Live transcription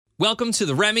Welcome to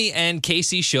the Remy and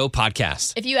Casey Show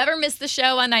podcast. If you ever miss the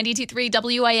show on 92.3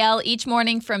 WIL each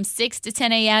morning from 6 to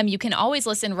 10 a.m., you can always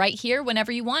listen right here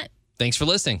whenever you want. Thanks for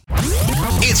listening.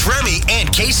 It's Remy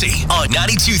and Casey on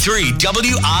 92.3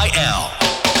 WIL.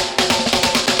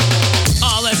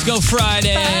 Oh, let's go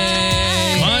Friday.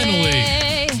 Finally.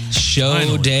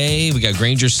 Show day. We got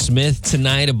Granger Smith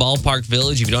tonight at Ballpark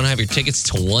Village. If you don't have your tickets,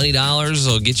 $20.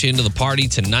 It'll get you into the party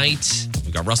tonight.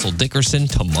 We got Russell Dickerson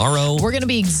tomorrow. We're going to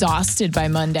be exhausted by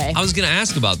Monday. I was going to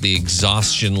ask about the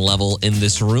exhaustion level in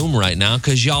this room right now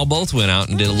because y'all both went out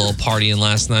and did a little partying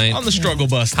last night. On the struggle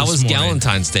bus How was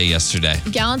Galentine's Day yesterday?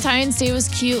 Galentine's Day was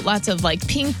cute. Lots of like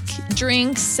pink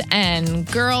drinks and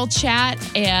girl chat.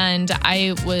 And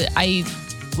I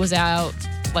was out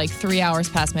like 3 hours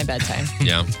past my bedtime.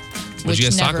 Yeah. What did you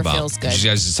guys talk about? Feels good. Did you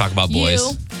guys just talk about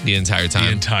boys the entire time?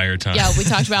 The entire time. Yeah, we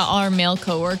talked about our male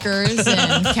coworkers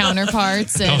and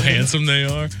counterparts. And how handsome they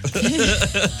are.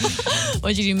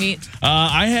 What did you meet?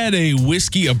 I had a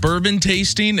bourbon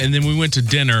tasting, and then we went to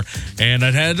dinner, and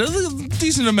I'd had a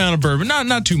decent amount of bourbon.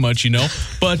 Not too much,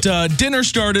 but dinner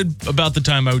started about the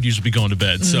time I would usually be going to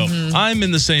bed. So I'm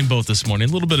in the same boat this morning.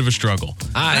 A little bit of a struggle.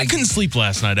 I couldn't sleep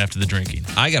last night after the drinking.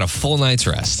 I got a full night's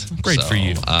rest. Great for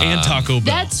you. And Taco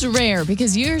Bell. That's rare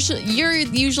because you're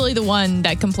usually the one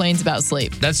that complains about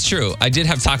sleep. That's true. I did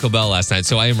have Taco Bell last night,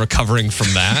 so I am recovering from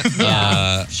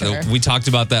that. Sure. We talked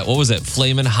about that. What was it?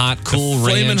 Flamin' Hot Cool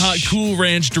Ranch. Flamin' Hot Cool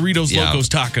Ranch Doritos Locos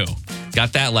Taco.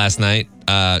 Got that last night.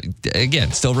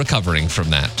 Again, still recovering from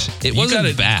that. It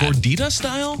wasn't bad. Gordita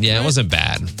style? Yeah, right? It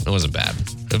wasn't bad.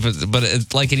 But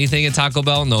it's like anything at Taco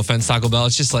Bell, no offense, Taco Bell,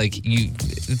 it's just like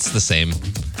it's the same.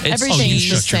 Everything's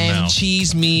the same.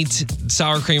 Cheese, meat,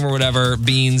 sour cream or whatever,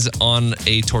 beans on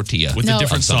a tortilla. With a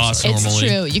different sauce normally. It's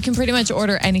true. You can pretty much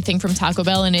order anything from Taco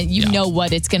Bell and you know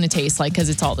what it's going to taste like because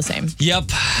it's all the same. Yep,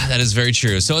 that is very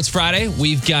true. So it's Friday.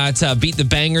 We've got Beat the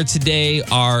Banger today,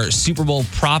 our Super Bowl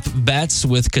prop bets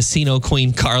with Casino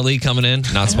Queen Carly coming in.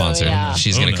 Not sponsored. Yeah.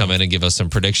 She's going to come in and give us some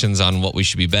predictions on what we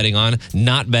should be betting on.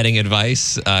 Not betting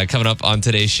advice coming up on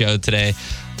today's show today.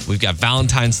 We've got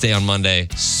Valentine's Day on Monday,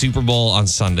 Super Bowl on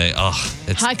Sunday. Oh,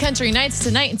 it's Hot Country Nights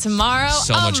tonight and tomorrow.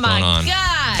 So much going on.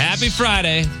 Gosh. Happy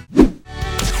Friday.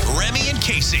 Remy and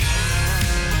Casey.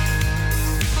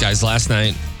 Guys, last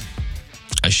night,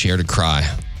 I shared a cry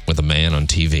with a man on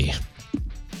TV.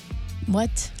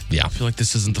 What? Yeah. I feel like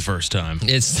this isn't the first time. I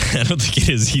don't think it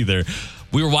is either.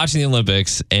 We were watching the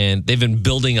Olympics, and they've been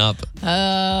building up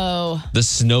the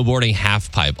snowboarding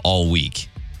halfpipe all week.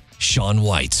 Shaun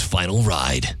White's final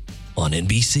ride on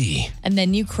NBC. And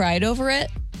then you cried over it?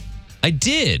 I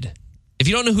did. If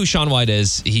you don't know who Shaun White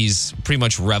is, he's pretty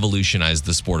much revolutionized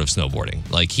the sport of snowboarding.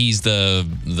 Like, he's the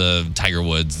Tiger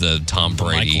Woods, the Tom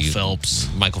Brady.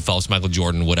 Michael Phelps, Michael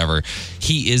Jordan, whatever.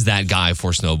 He is that guy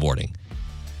for snowboarding.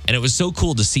 And it was so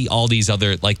cool to see all these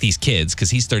other, like these kids,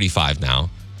 because he's 35 now,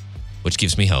 which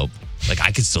gives me hope. Like,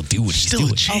 I could still do what he's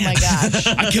doing. Oh, my gosh.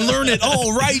 I can learn it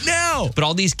all right now. But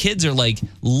all these kids are, like,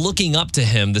 looking up to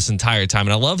him this entire time.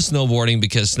 And I love snowboarding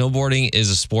because snowboarding is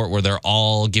a sport where they're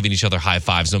all giving each other high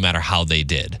fives no matter how they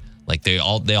did. Like, they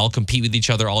all compete with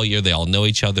each other all year. They all know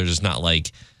each other. There's not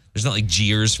like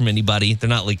jeers from anybody. They're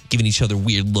not, like, giving each other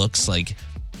weird looks, like,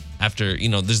 after,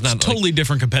 there's not... It's totally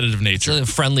different competitive nature. It's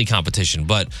a friendly competition.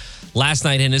 But last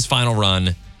night in his final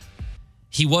run...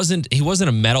 He wasn't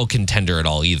a medal contender at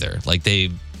all either. Like they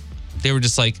were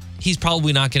just like, he's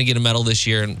probably not going to get a medal this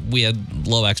year, and we had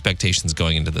low expectations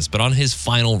going into this. But on his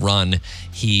final run,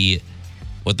 he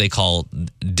what they call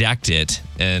decked it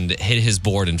and hit his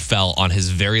board and fell on his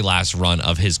very last run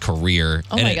of his career.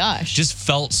 Oh and my gosh. Just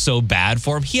felt so bad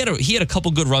for him. He had a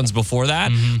couple good runs before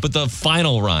that, but the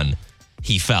final run,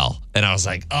 he fell. And I was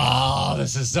like, oh,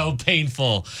 this is so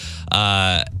painful.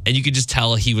 And you could just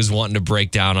tell he was wanting to break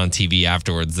down on TV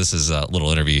afterwards. This is a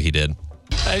little interview he did.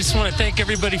 I just want to thank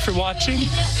everybody for watching.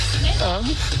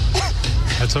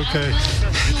 That's okay.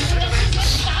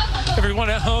 Everyone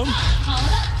at home,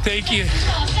 thank you.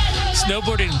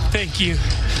 Snowboarding, thank you.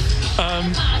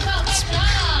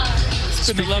 It's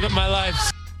been the love of my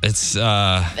life. It's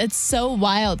so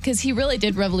wild because he really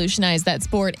did revolutionize that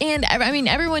sport. And I mean,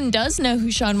 everyone does know who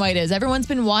Shaun White is. Everyone's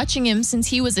been watching him since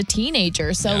he was a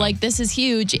teenager. So like, this is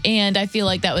huge. And I feel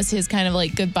like that was his kind of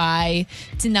like goodbye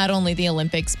to not only the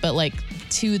Olympics, but like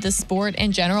to the sport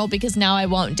in general, because now I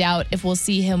won't doubt if we'll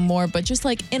see him more, but just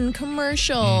like in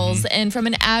commercials and from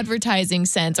an advertising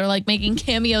sense, or like making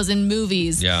cameos in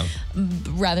movies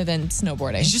rather than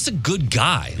snowboarding. He's just a good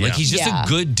guy. Like, he's just a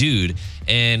good dude.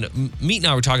 And Meat and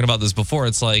I were talking about this before.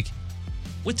 It's like,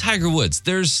 With Tiger Woods,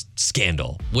 there's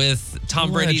scandal. With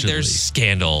Tom Brady, Allegedly. there's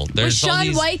scandal. With There's all Shaun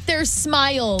these, White, there's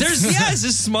smiles. There's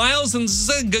there's smiles, and this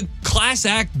is a good class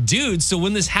act dude. So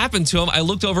when this happened to him, I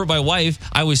looked over at my wife.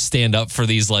 I always stand up for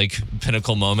these like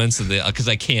pinnacle moments because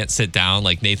I can't sit down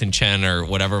like Nathan Chen or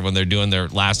whatever when they're doing their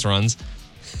last runs.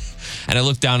 And I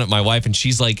looked down at my wife, and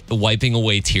she's like wiping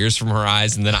away tears from her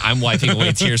eyes, and then I'm wiping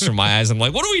away tears from my eyes. I'm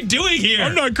like, what are we doing here?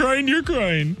 I'm not crying, you're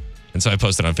crying. And so I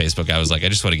posted on Facebook. I was like, I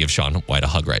just want to give Shaun White a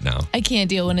hug right now. I can't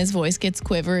deal when his voice gets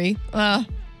quivery.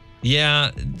 Yeah,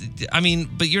 I mean,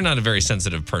 but you're not a very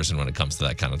sensitive person when it comes to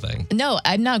that kind of thing. No,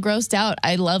 I'm not grossed out.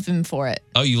 I love him for it.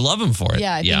 Oh, you love him for it?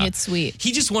 Yeah, I think it's sweet.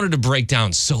 He just wanted to break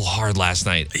down so hard last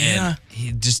night. Yeah. And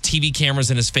he just TV cameras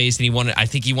in his face, and I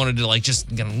think he wanted to like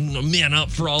just man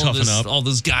up for all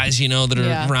those guys, that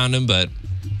are around him. But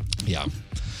yeah.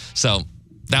 So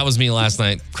that was me last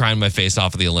night, crying my face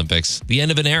off at the Olympics. The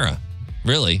end of an era,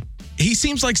 really. He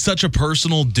seems like such a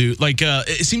personal dude. Like,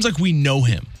 it seems like we know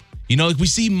him. Like we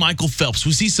see Michael Phelps,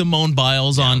 we see Simone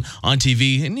Biles on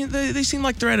TV, and they seem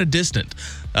like they're at a distance.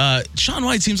 Shaun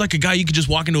White seems like a guy you could just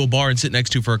walk into a bar and sit next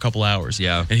to for a couple hours.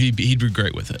 Yeah. And he'd be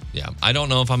great with it. Yeah. I don't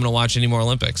know if I'm going to watch any more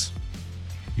Olympics.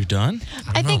 You're done?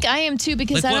 I think I am too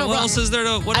because Like, I don't what else is there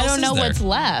to what I else don't is know there? what's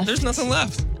left. There's nothing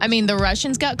left. I mean, the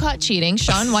Russians got caught cheating.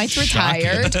 Shaun White's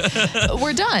retired.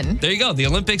 We're done. There you go. The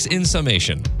Olympics in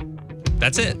summation.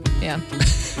 That's it. Yeah.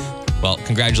 Well,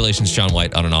 congratulations, Shaun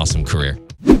White, on an awesome career.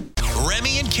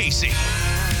 Remy and Casey.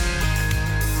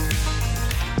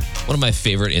 One of my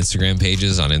favorite Instagram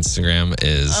pages on Instagram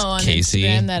is on Casey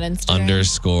Instagram, that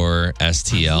Instagram.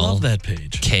 _STL. I love that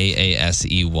page.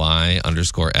 KASEY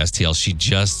 _STL. She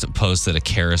just posted a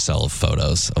carousel of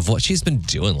photos of what she's been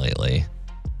doing lately.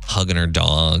 Hugging her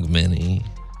dog, Minnie,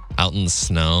 out in the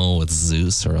snow with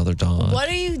Zeus, her other dog. What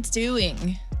are you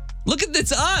doing? Look at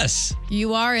it's us.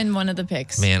 You are in one of the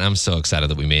pics. Man, I'm so excited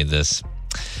that we made this.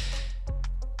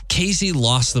 Casey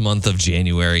lost the month of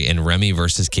January in Remy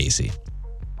versus Casey.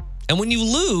 And when you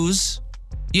lose,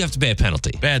 you have to pay a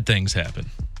penalty. Bad things happen.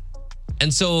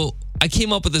 And so I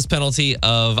came up with this penalty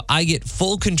of I get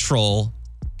full control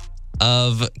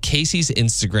of Casey's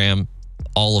Instagram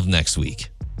all of next week.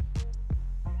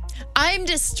 I'm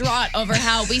distraught over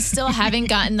how we still haven't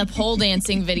gotten the pole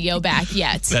dancing video back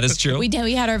yet. That is true. We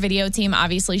had our video team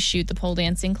obviously shoot the pole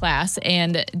dancing class,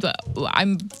 and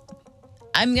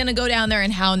I'm gonna go down there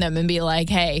and hound them and be like,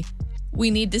 hey, we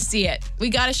need to see it. We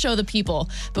got to show the people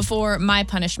before my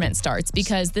punishment starts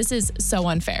because this is so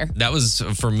unfair. That was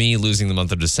for me losing the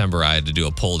month of December. I had to do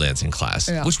a pole dancing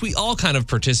class, which we all kind of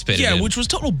participated in. Yeah, which was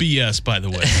total BS, by the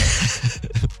way.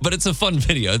 But it's a fun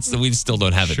video. We still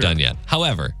don't have it done yet.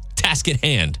 However, task at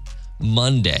hand,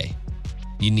 Monday.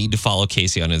 You need to follow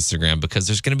Casey on Instagram because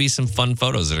there's going to be some fun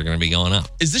photos that are going to be going up.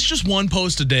 Is this just one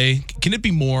post a day? Can it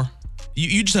be more?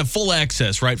 You just have full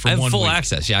access, right? For I have 1 full week.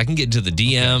 access. Yeah, I can get into the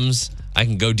DMs. Okay. I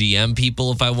can go DM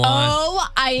people if I want. Oh,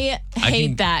 I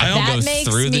hate that. I can That go makes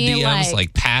through the me DMs,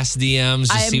 like past DMs,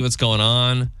 to see what's going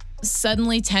on.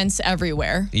 Suddenly tense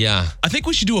everywhere. Yeah. I think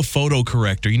we should do a photo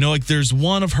corrector. Like there's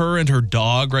one of her and her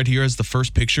dog right here as the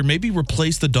first picture. Maybe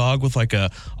replace the dog with like a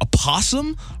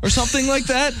possum or something like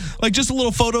that. Like just a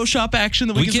little Photoshop action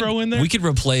that we can throw in there. We could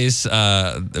replace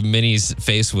Minnie's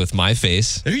face with my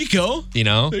face. There you go.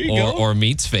 There you go. Or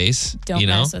Meat's face. Don't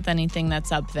mess with anything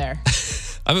that's up there.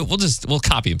 I mean, we'll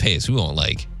copy and paste. We won't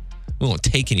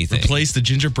take anything. Replace the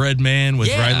gingerbread man with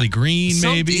Riley Green,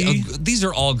 maybe. These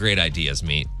are all great ideas,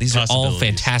 Meat. These are all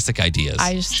fantastic ideas.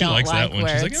 I just don't like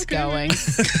where it's going.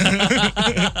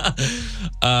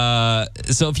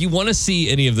 So if you want to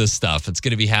see any of this stuff, it's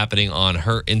going to be happening on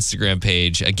her Instagram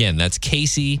page. Again, that's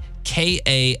Casey,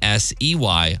 KASEY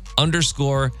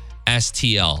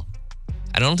 _STL.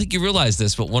 I don't think you realize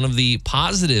this, but one of the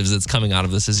positives that's coming out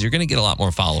of this is you're going to get a lot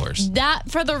more followers. That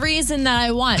for the reason that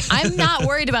I want. I'm not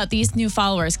worried about these new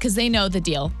followers because they know the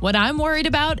deal. What I'm worried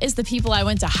about is the people I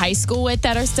went to high school with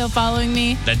that are still following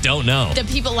me. That don't know. The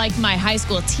people like my high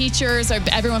school teachers or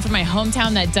everyone from my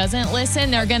hometown that doesn't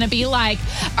listen, they're going to be like,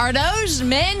 are those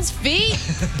men's feet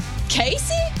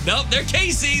Casey? Nope, they're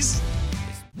Casey's.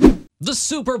 The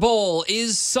Super Bowl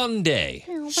is Sunday.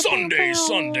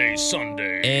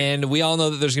 Sunday. And we all know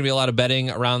that there's going to be a lot of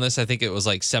betting around this. I think it was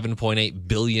like $7.8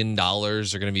 billion are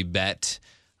going to be bet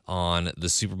on the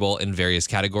Super Bowl in various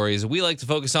categories. We like to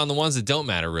focus on the ones that don't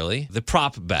matter, really. The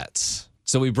prop bets.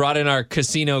 So we brought in our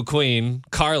casino queen,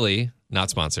 Carly, not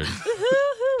sponsored.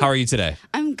 How are you today?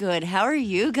 I'm good. How are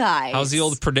you guys? How's the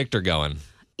old predictor going?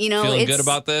 You know, Feeling good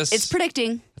about this? It's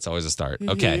predicting. It's always a start.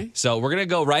 Okay, so we're going to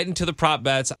go right into the prop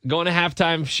bets. Going to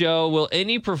halftime show. Will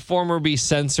any performer be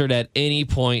censored at any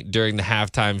point during the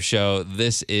halftime show?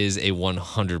 This is a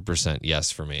 100%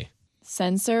 yes for me.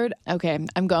 Censored? Okay,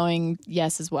 I'm going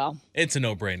yes as well. It's a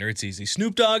no-brainer. It's easy.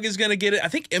 Snoop Dogg is going to get it. I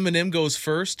think Eminem goes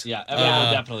first. Yeah, Eminem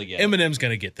will definitely get it. Eminem's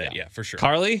going to get that, yeah, for sure.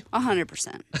 Carly?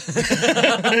 100%.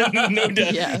 No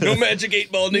doubt. Yes. No magic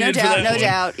 8-ball needed No for doubt, that no one.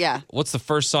 doubt. Yeah. What's the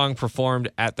first song performed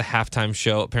at the halftime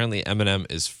show? Apparently Eminem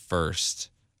is first.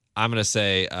 I'm going to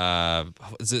say,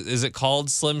 is it called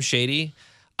Slim Shady?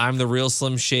 I'm the real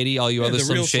Slim Shady. All you other the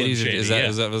Slim real Slim Shadys. Shady, Is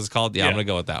that what it's called? Yeah, I'm going to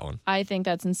go with that one. I think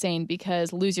that's insane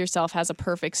because Lose Yourself has a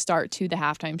perfect start to the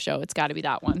halftime show. It's got to be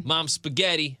that one. Mom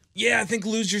Spaghetti. Yeah, I think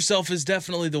Lose Yourself is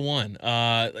definitely the one.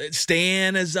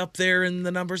 Stan is up there in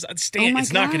the numbers. Stan, Oh my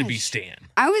it's not going to be gosh. Stan.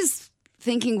 I was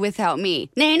thinking Without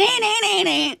Me. Nah, nah, nah, nah,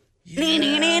 nah. Nah,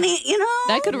 nah, nah, nah, you know?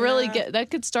 That could really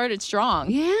that could start it strong.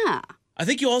 Yeah. I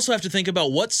think you also have to think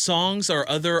about what songs are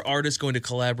other artists going to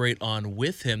collaborate on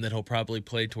with him that he'll probably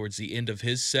play towards the end of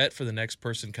his set for the next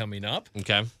person coming up.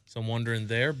 Okay. So I'm wondering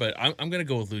there, but I'm going to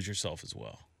go with Lose Yourself as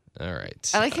well. All right.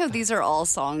 I like how these are all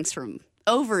songs from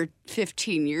over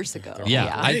 15 years ago.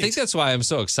 Yeah, I think that's why I'm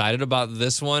so excited about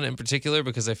this one in particular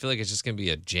because I feel like it's just going to be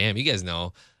a jam. You guys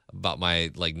know about my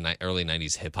early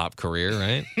 90s hip hop career,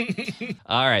 right?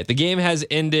 All right, the game has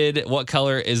ended. What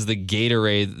color is the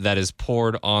Gatorade that is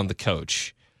poured on the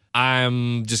coach?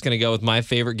 I'm just going to go with my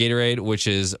favorite Gatorade, which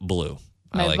is blue.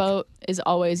 My vote is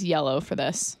always yellow for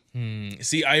this.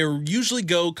 See, I usually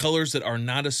go colors that are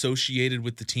not associated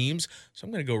with the teams, so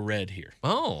I'm going to go red here.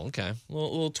 Oh, okay. A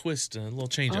little twist, a little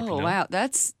change up. Oh, you know? wow.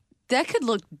 That could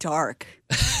look dark.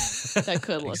 That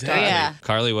could look Exactly. dark. Yeah.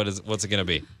 Carly, what's it going to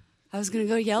be? I was going to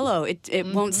go yellow. It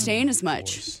won't stain as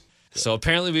much. So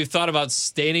apparently we've thought about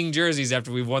staining jerseys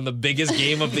after we've won the biggest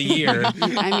game of the year.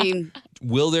 I mean,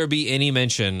 Will there be any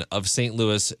mention of St.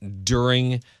 Louis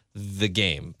during the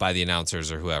game by the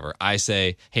announcers or whoever? I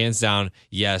say, hands down,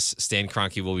 yes, Stan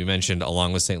Kroenke will be mentioned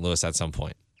along with St. Louis at some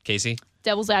point. Casey?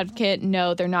 Devil's advocate,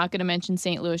 no, they're not going to mention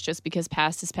St. Louis just because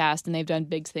past is past and they've done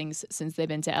big things since they've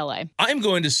been to LA. I'm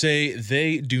going to say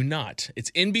they do not. It's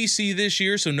NBC this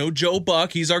year, so no Joe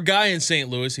Buck. He's our guy in St.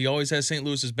 Louis. He always has St.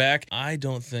 Louis's back. I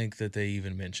don't think that they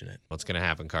even mention it. What's going to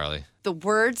happen, Carly? the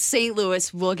word St.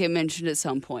 Louis will get mentioned at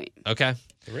some point. Okay.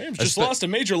 The Rams just lost a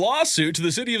major lawsuit to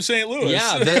the city of St. Louis.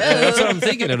 Yeah, that's what I'm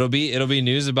thinking. It'll be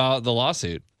news about the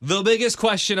lawsuit. The biggest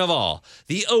question of all,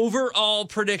 the overall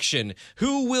prediction.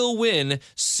 Who will win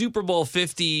Super Bowl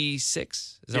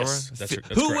 56? Is that Yes, right? that's Who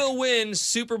correct. will win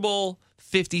Super Bowl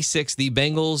 56, the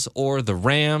Bengals or the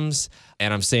Rams?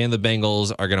 And I'm saying the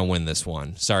Bengals are going to win this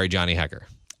one. Sorry, Johnny Hecker.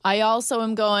 I also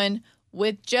am going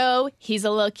with Joe. He's a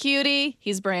little cutie.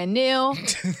 He's brand new.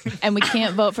 And we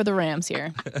can't vote for the Rams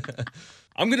here.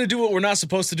 I'm going to do what we're not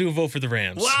supposed to do and vote for the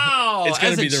Rams. Wow. It's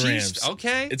going as to a be the Chiefs- Rams.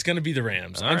 Okay. It's going to be the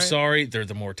Rams. All I'm right. sorry. They're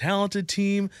the more talented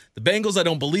team. The Bengals, I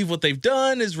don't believe what they've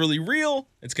done is really real.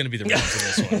 It's going to be the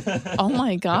Rams in this one. Oh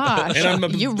my gosh.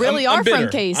 And You really I'm are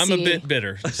bitter. from KC. I'm a bit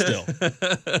bitter still.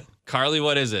 Carly,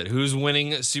 what is it? Who's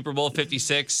winning Super Bowl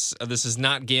 56? This is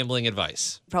not gambling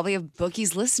advice. Probably have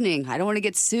bookies listening. I don't want to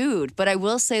get sued, but I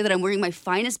will say that I'm wearing my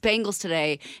finest Bengals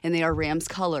today, and they are Rams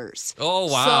colors. Oh,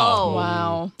 wow. So,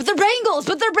 Wow. but they're Bengals.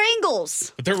 But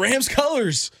they're Rams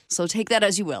colors. So take that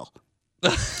as you will.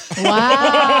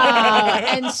 Wow.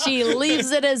 And she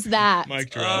leaves it as that. Mic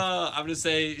drop. I'm going to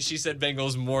say she said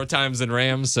Bengals more times than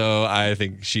Rams, so I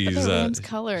think she's They're Rams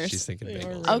colors. she's thinking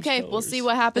Bengals. Okay, we'll see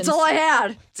what happens. That's all I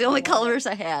had. It's the only colors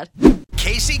I had.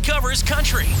 Casey covers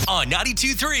country on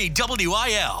 92.3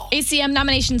 WIL. ACM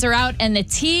nominations are out, and the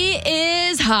tea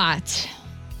is hot.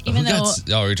 Even though,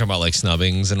 you're talking about like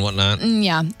snubbings and whatnot?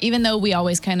 yeah, even though we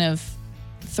always kind of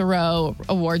throw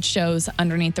award shows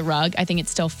underneath the rug, I think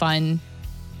it's still fun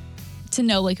to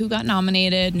know like who got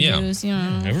nominated and Yeah. who's,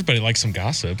 Everybody likes some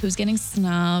gossip. who's getting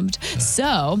snubbed.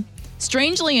 So,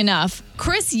 strangely enough,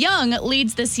 Chris Young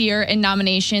leads this year in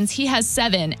nominations. He has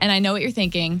 7, and I know what you're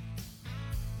thinking.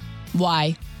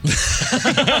 Why? No,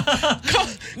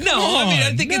 I mean,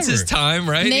 I think it's his time,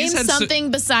 right? Name He's had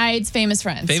something besides Famous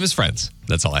Friends. Famous Friends.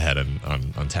 That's all I had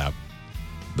on tap.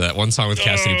 That one song with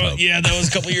Cassidy Pope. Yeah, that was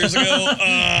a couple years ago.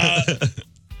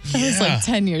 That was like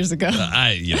 10 years ago.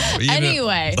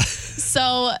 Anyway,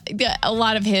 so a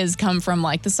lot of his come from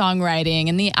like the songwriting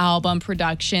and the album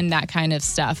production, that kind of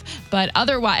stuff. But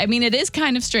otherwise, I mean, it is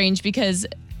kind of strange because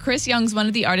Chris Young's one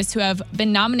of the artists who have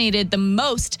been nominated the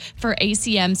most for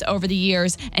ACMs over the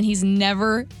years, and he's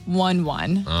never won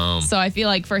one. So I feel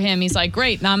like for him, he's like,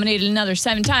 great, nominated another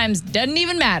 7 times, doesn't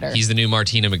even matter. He's the new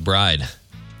Martina McBride.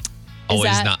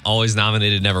 Always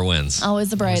nominated, never wins. Always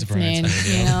the bridesmaid,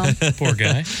 you know? Poor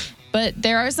guy. But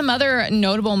there are some other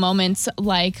notable moments,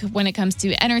 like when it comes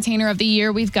to Entertainer of the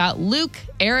Year, we've got Luke,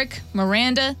 Eric,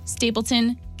 Miranda,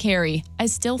 Stapleton, Carrie. I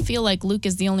still feel like Luke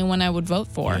is the only one I would vote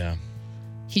for. Yeah.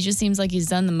 He just seems like he's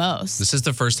done the most. This is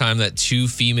the first time that 2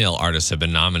 female artists have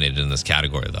been nominated in this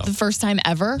category, though. The first time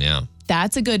ever? Yeah.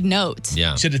 That's a good note.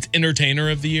 Yeah. You said it's Entertainer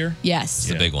of the Year? Yes.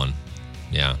 It's a big one.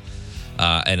 Yeah.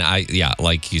 And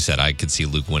like you said, I could see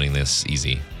Luke winning this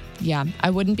easy. Yeah, I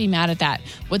wouldn't be mad at that.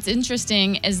 What's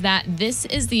interesting is that this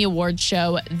is the award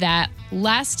show that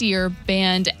last year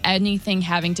banned anything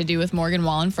having to do with Morgan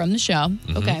Wallen from the show.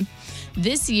 Mm-hmm. Okay.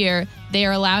 This year, they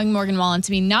are allowing Morgan Wallen to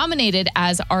be nominated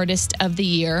as Artist of the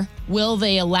Year. Will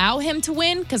they allow him to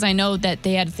win? Because I know that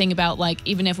they had a thing about, like,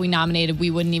 even if we nominated,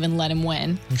 we wouldn't even let him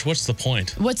win. What's the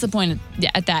point? What's the point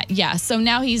at that? Yeah. So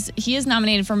now he is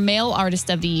nominated for Male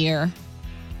Artist of the Year,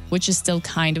 which is still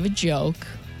kind of a joke.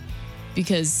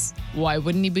 Because why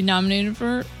wouldn't he be nominated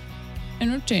for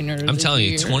Entertainer of the Year? I'm telling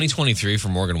you, 2023 for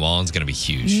Morgan Wallen is going to be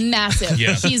huge. Massive.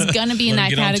 Yeah. He's going to be in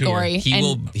Let that him get on tour. category.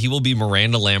 He will be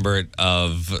Miranda Lambert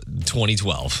of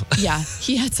 2012. Yeah,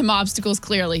 he had some obstacles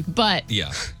clearly, but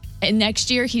Yeah. next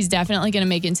year he's definitely going to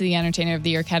make it into the Entertainer of the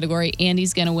Year category, and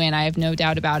he's going to win. I have no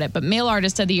doubt about it. But Male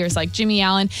Artist of the Year is like Jimmy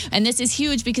Allen, and this is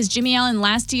huge because Jimmy Allen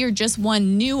last year just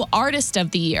won New Artist of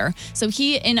the Year. So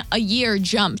he in a year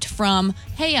jumped from,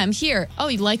 hey, I'm here. Oh,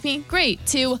 you like me? Great.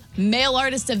 To Male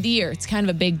Artist of the Year. It's kind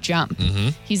of a big jump.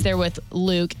 He's there with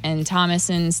Luke and Thomas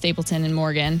and Stapleton and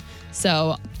Morgan.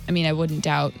 So, I mean, I wouldn't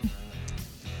doubt.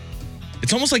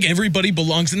 It's almost like everybody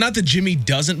belongs. Not that Jimmy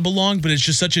doesn't belong, but it's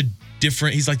just such a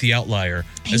different. He's like the outlier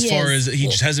as far as he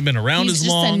just hasn't been around He's as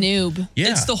long. He's just a noob.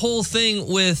 Yeah. It's the whole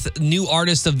thing with New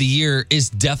Artist of the Year is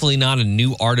definitely not a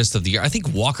New Artist of the Year. I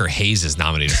think Walker Hayes is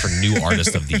nominated for New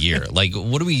Artist of the Year. Like,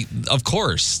 of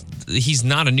course, he's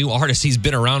not a new artist. He's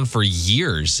been around for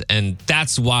years. And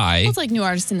that's why. It's like New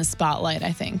Artist in the Spotlight,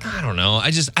 I think. I don't know.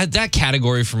 That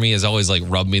category for me has always like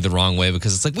rubbed me the wrong way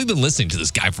because it's like we've been listening to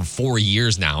this guy for 4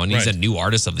 years now and he's Right. a New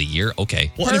Artist of the Year.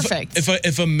 Okay. Well, Perfect.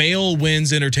 If a male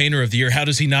wins Entertainer of the Year, how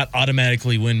does he not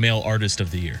automatically win Male Artist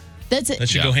of the Year? That's it. That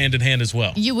should go hand in hand as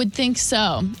well. You would think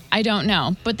so. I don't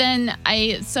know. But then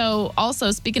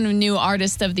also speaking of New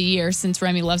Artist of the Year, since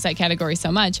Remy loves that category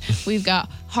so much, we've got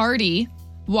Hardy,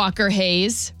 Walker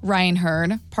Hayes, Ryan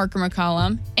Hurd, Parker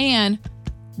McCollum, and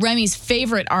Remy's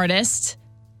favorite artist,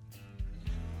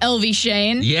 Elvie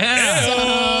Shane.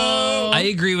 Yeah. I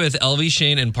agree with Elvie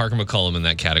Shane and Parker McCollum in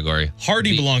that category.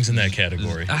 Hardy belongs in that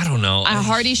category. I don't know.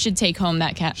 Hardy should take home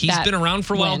that He's been around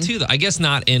for a while win. too, though. I guess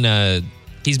not in a.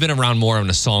 He's been around more in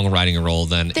a songwriting role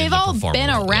than in They've the all performer been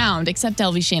role, yeah. around, except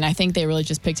Elvie Shane. I think they really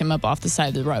just picked him up off the side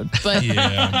of the road. But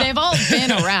Yeah. they've all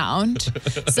been around.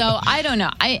 So I don't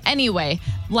know. Anyway,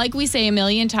 like we say a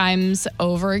million times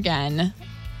over again,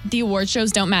 the award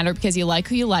shows don't matter because you like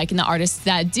who you like, and the artists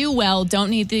that do well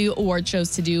don't need the award shows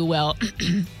to do well,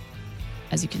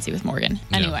 as you can see with Morgan.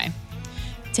 Anyway,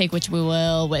 take what you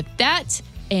will with that.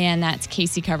 And that's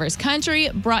Casey Covers Country,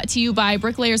 brought to you by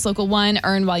Bricklayers Local 1.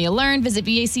 Earn while you learn. Visit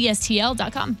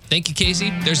BACSTL.com. Thank you,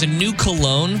 Casey. There's a new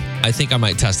cologne I think I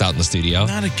might test out in the studio.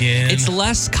 Not again. It's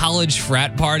less college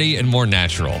frat party and more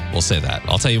natural. We'll say that.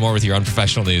 I'll tell you more with your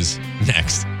unprofessional news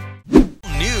next.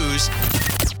 News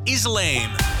is lame.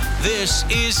 This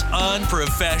is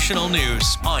Unprofessional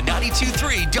News on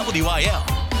 92.3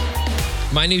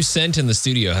 WIL. My new scent in the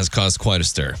studio has caused quite a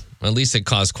stir. At least it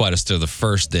caused quite a stir the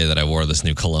first day that I wore this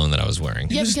new cologne that I was wearing.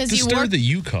 Yeah, It was because the you stir wore, that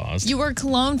you caused. you wore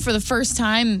cologne for the first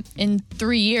time in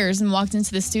 3 years and walked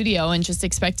into the studio and just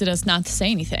expected us not to say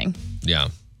anything. Yeah.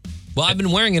 Well, I've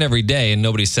been wearing it every day and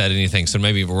nobody said anything, so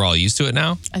maybe we're all used to it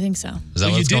now. I think so. Is that Well,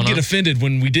 you what's did going get on? offended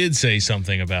when we did say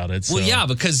something about it. So. Well, yeah,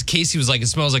 because Casey was like, it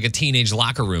smells like a teenage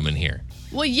locker room in here.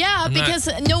 Well, yeah, not- because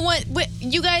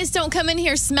you guys don't come in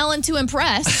here smelling to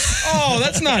impress. Oh,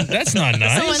 that's not nice.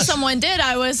 So when someone did,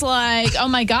 I was like, oh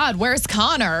my God, where's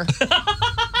Connor?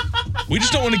 We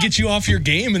just don't want to get you off your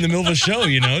game in the middle of a show,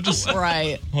 you know? Just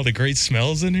Right. all the great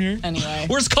smells in here. Anyway.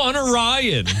 Where's Connor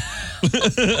Ryan?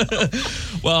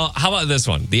 Well, how about this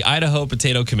one? The Idaho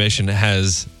Potato Commission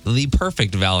has the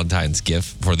perfect Valentine's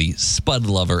gift for the spud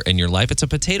lover in your life. It's a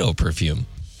potato perfume.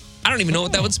 I don't even know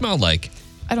what that would smell like.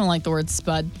 I don't like the word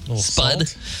spud. Little Spud.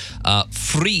 salt.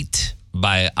 Friet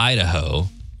by Idaho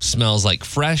smells like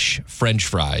fresh French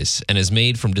fries and is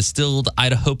made from distilled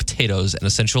Idaho potatoes and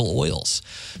essential oils.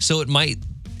 So it might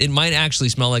it might actually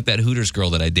smell like that Hooters girl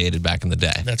that I dated back in the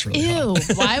day. That's really hot.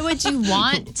 Ew. Why would you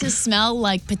want to smell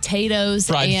like potatoes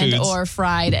Fried foods. or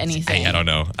fried anything? Hey, I don't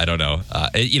know.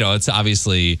 It's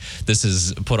obviously, this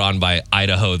is put on by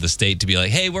Idaho, the state, to be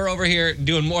like, hey, we're over here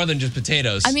doing more than just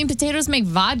potatoes. I mean, potatoes make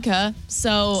vodka,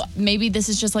 so maybe this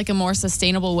is just like a more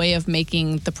sustainable way of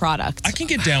making the product. I can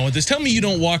get down with this. Tell me you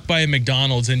don't walk by a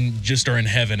McDonald's and just are in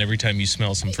heaven every time you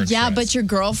smell some French fries. Yeah, but your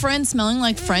girlfriend smelling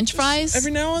like French fries?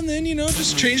 Every now and then,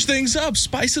 just change things up.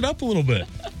 Spice it up a little bit.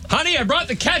 Honey, I brought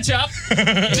the ketchup.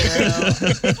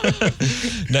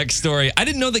 Next story. I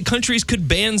didn't know that countries could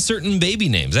ban certain baby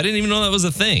names. I didn't even know that was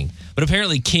a thing. But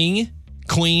apparently King,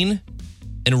 Queen,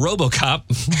 and RoboCop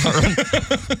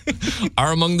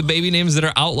are among the baby names that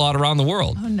are outlawed around the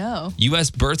world. Oh, no.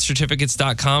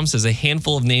 USBirthCertificates.com says a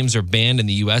handful of names are banned in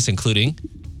the U.S., including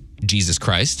Jesus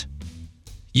Christ.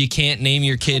 You can't name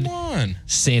your kid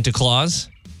Santa Claus,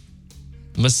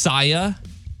 Messiah,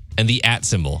 and the @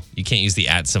 symbol. You can't use the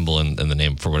 @ symbol in the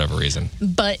name for whatever reason.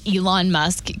 But Elon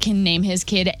Musk can name his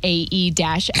kid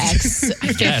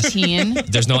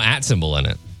AE-X15. There's no @ symbol in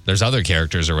it. There's other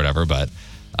characters or whatever, but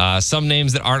some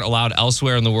names that aren't allowed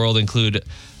elsewhere in the world include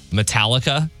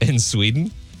Metallica in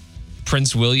Sweden,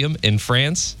 Prince William in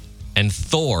France, and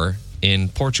Thor in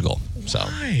Portugal.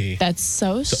 Why? That's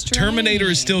so strange. Terminator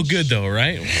is still good, though,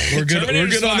 right? We're good. We're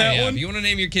good on that one. If you want to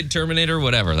name your kid Terminator,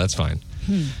 whatever, that's fine.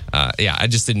 I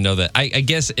just didn't know that. I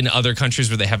guess in other countries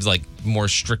where they have like more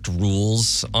strict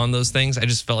rules on those things, I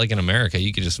just felt like in America,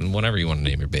 you could just, whatever you want to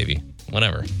name your baby,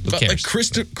 whatever. Who cares?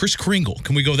 Like Kris Kringle.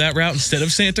 Can we go that route instead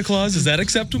of Santa Claus? Is that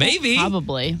acceptable? Maybe.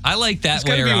 Probably. I like that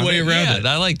There's way gotta around, be a way around it.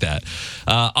 I like that.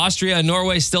 Austria and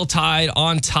Norway still tied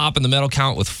on top in the medal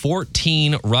count with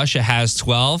 14. Russia has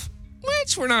 12.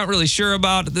 Which we're not really sure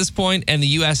about at this point. And the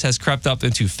U.S. has crept up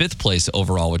into 5th place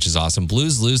overall, which is awesome.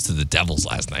 Blues lose to the Devils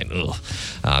last night. Ugh.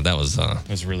 That was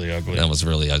really ugly. That was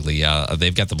really ugly. Yeah,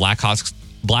 they've got the Blackhawks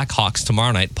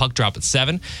tomorrow night. Puck drop at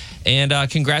 7. And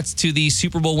congrats to the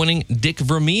Super Bowl winning Dick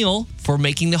Vermeil for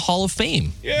making the Hall of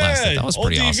Fame last night. That was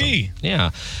pretty awesome.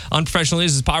 Yeah. Unprofessional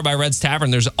News is powered by Red's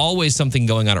Tavern. There's always something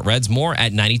going on at Red's. More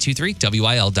at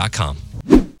 923WIL.com.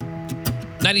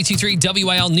 92.3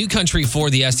 WIL New Country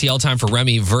for the STL. Time for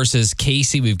Remy versus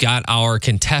Casey. We've got our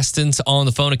contestants on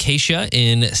the phone. Acacia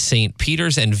in St.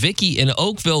 Peters and Vicky in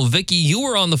Oakville. Vicky, you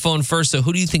were on the phone first, so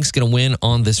who do you think is going to win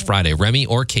on this Friday, Remy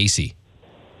or Casey?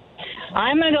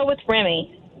 I'm going to go with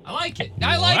Remy. I like it.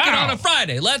 I like it on a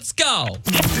Friday. Let's go.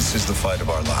 This is the fight of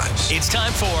our lives. It's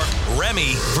time for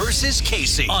Remy versus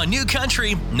Casey on New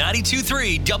Country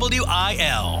 92.3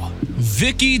 WIL.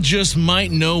 Vicky just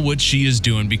might know what she is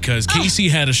doing because Casey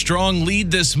had a strong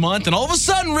lead this month, and all of a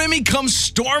sudden, Remy comes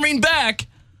storming back.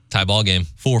 Tie ball game.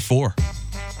 4-4.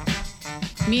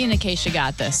 Me and Acacia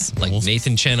got this. Like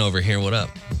Nathan Chen over here. What up?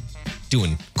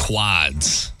 Doing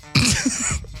quads.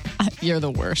 You're the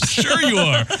worst. Sure you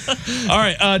are. All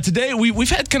right. Today,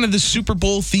 we've had kind of the Super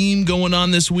Bowl theme going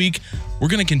on this week. We're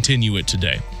going to continue it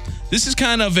today. This is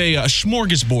kind of a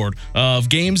smorgasbord of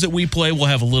games that we play. We'll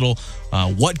have a little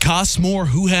what costs more,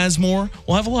 who has more.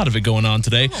 We'll have a lot of it going on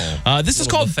today. This is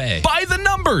called buffet. By the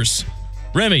Numbers.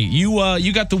 Remy,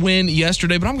 you got the win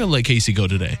yesterday, but I'm going to let Casey go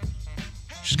today.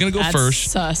 She's going to go That's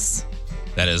first. Sus.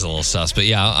 That is a little sus, but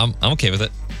yeah, I'm okay with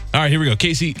it. All right, here we go.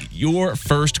 Casey, your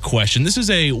first question. This is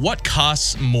a what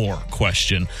costs more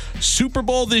question. Super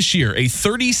Bowl this year, a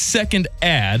 30-second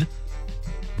ad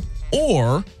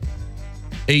or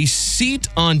a seat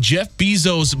on Jeff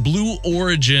Bezos' Blue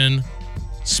Origin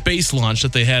space launch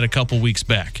that they had a couple weeks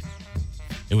back.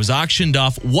 It was auctioned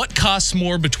off. What costs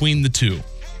more between the two?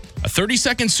 A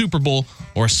 30-second Super Bowl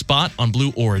or a spot on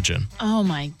Blue Origin? Oh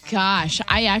my gosh.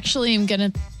 I'm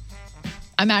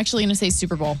actually gonna say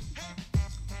Super Bowl.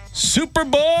 Super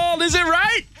Bowl, is it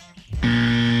right?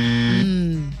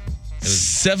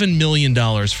 $7 million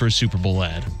for a Super Bowl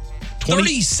ad.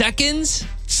 30 seconds?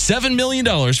 $7 million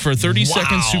for a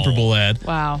 30-second Super Bowl ad.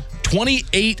 Wow.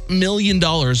 $28 million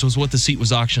was what the seat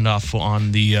was auctioned off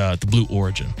on the Blue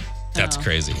Origin. That's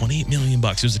crazy. $28 million.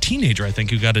 It was a teenager, I think,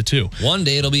 who got it too. One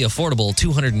day it'll be affordable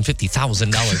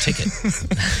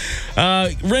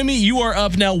 $250,000 ticket. Remy, you are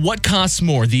up now. What costs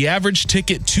more, the average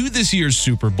ticket to this year's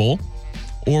Super Bowl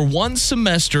or one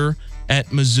semester at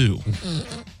Mizzou?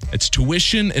 It's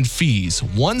tuition and fees.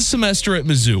 One semester at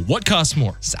Mizzou. What costs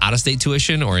more? Is it out-of-state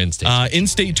tuition or in-state?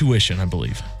 In-state tuition, I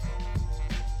believe.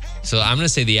 So I'm going to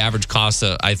say the average cost,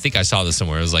 I think I saw this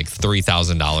somewhere, it was like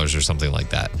 $3,000 or something like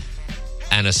that.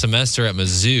 And a semester at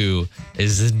Mizzou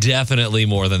is definitely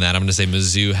more than that. I'm going to say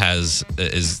Mizzou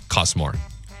costs more.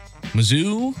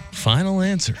 Mizzou, final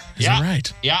answer. Is that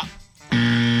right? Yeah.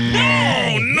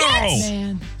 No.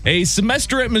 Man. A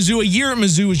semester at Mizzou, a year at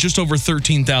Mizzou is just over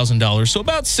 $13,000, so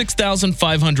about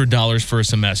 $6,500 for a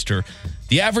semester.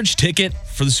 The average ticket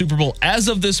for the Super Bowl as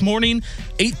of this morning,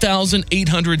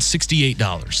 $8,868.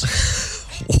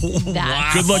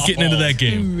 That's Good luck getting into that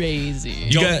game. crazy.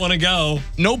 You Don't want to go.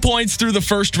 No points through the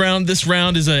first round. This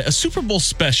round is a Super Bowl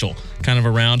special kind of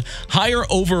a round. Higher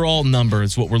overall number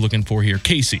is what we're looking for here.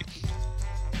 Casey,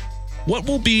 what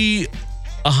will be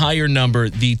a higher number?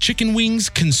 The chicken wings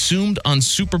consumed on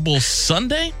Super Bowl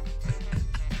Sunday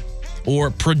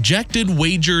or projected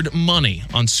wagered money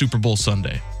on Super Bowl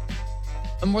Sunday?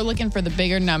 And we're looking for the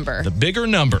bigger number. The bigger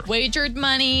number. Wagered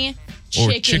money, Or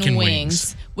chicken, chicken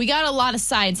wings. wings. We got a lot of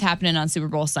sides happening on Super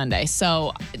Bowl Sunday,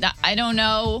 so I don't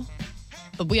know,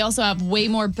 but we also have way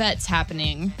more bets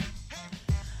happening.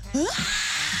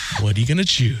 What are you going to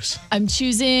choose? I'm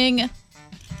choosing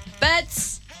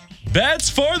bets. Bets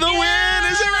for the win.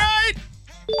 Is it right?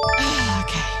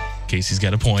 Okay. Casey's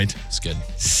got a point. It's good.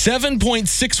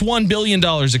 $7.61 billion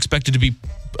expected to be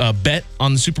bet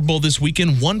on the Super Bowl this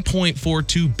weekend.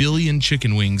 1.42 billion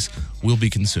chicken wings will be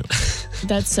consumed.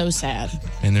 That's so sad.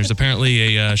 And there's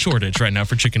apparently a shortage right now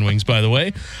for chicken wings, by the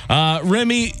way.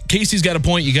 Remy, Casey's got a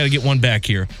point. You got to get one back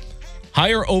here.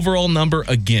 Higher overall number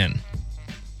again.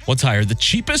 What's higher? The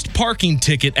cheapest parking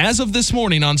ticket as of this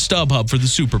morning on StubHub for the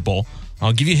Super Bowl.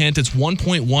 I'll give you a hint. It's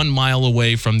 1.1 mile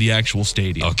away from the actual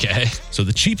stadium. Okay. So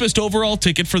the cheapest overall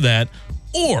ticket for that,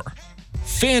 or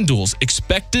FanDuel's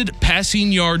expected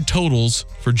passing yard totals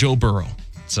for Joe Burrow.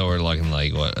 So we're looking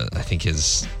like what? I think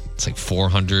it's like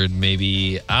 400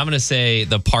 maybe. I'm going to say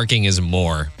the parking is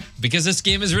more because this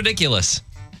game is ridiculous.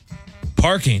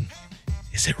 Parking.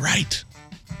 Is it right?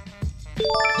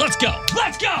 Let's go.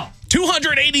 Let's go.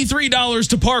 $283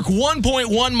 to park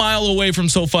 1.1 mile away from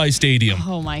SoFi Stadium.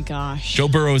 Oh my gosh. Joe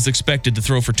Burrow is expected to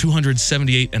throw for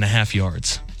 278.5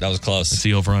 yards. That was close. That's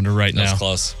the over-under right now. That was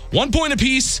close. 1 point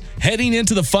apiece. Heading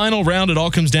into the final round, it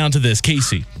all comes down to this.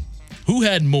 Casey, who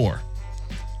had more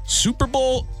Super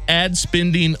Bowl ad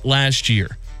spending last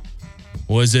year?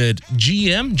 Was it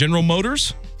GM, General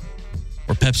Motors,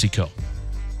 or PepsiCo?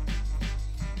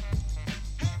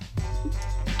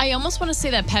 I almost want to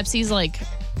say that Pepsi's like,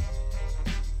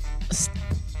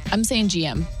 I'm saying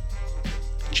GM.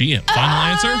 GM. Final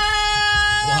answer?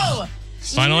 Wow.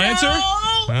 Final answer?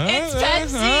 It's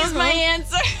Pepsi's my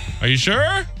answer. Are you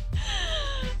sure?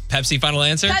 Pepsi final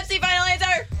answer? Pepsi final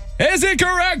answer. Is it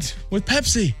correct with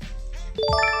Pepsi?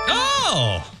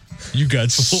 Oh. You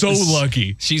got so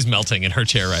lucky. She's melting in her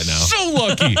chair right now. So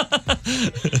lucky.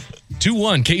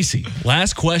 2-1, Casey.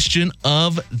 Last question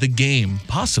of the game,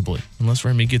 possibly, unless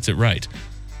Remy gets it right.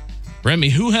 Remy,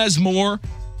 who has more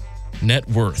net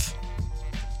worth?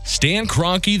 Stan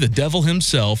Kroenke, the devil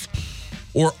himself,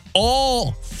 or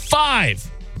all 5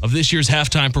 of this year's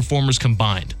halftime performers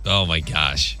combined? Oh my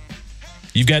gosh.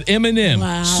 You've got Eminem,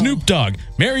 Wow. Snoop Dogg,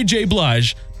 Mary J.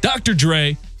 Blige, Dr.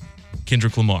 Dre,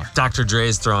 Kendrick Lamar. Dr.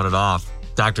 Dre's throwing it off.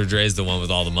 Dr. Dre's the one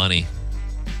with all the money.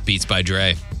 Beats by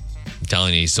Dre. I'm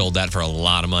telling you, he sold that for a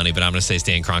lot of money, but I'm going to say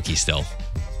Stan Kroenke still.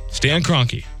 Stan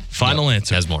Kroenke, final Yep.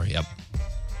 answer. Has more, yep.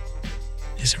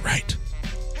 Is it right?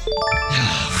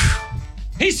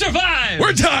 He survived!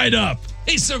 We're tied up.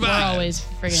 He We're survived! always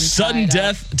friggin' Sudden tied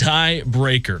up. death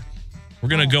tiebreaker. We're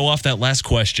going to go off that last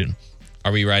question.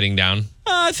 Are we writing down?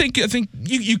 I think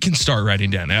you can start writing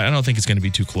down. I don't think it's going to be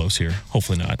too close here.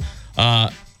 Hopefully not.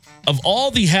 Of all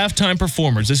the halftime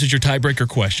performers, this is your tiebreaker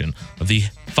question. Of the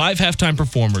 5 halftime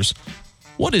performers,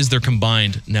 what is their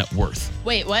combined net worth?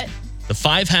 Wait, what? The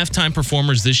 5 halftime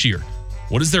performers this year,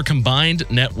 what is their combined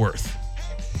net worth?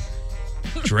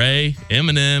 Dre,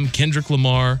 Eminem, Kendrick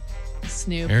Lamar,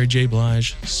 Snoop. Mary J.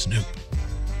 Blige, Snoop.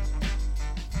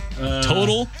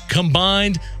 Total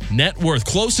combined net worth.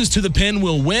 Closest to the pin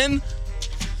will win.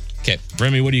 Okay.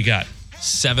 Remy, what do you got?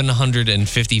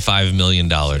 $755 million.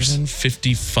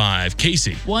 755.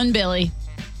 Casey, One Billy.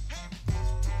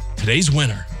 today's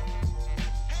winner.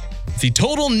 The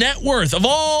total net worth of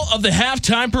all of the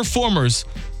halftime performers.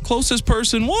 Closest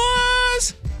person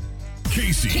was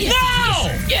Casey.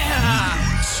 No!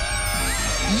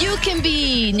 You can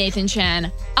be Nathan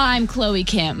Chen. I'm Chloe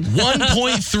Kim.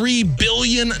 $1.3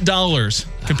 billion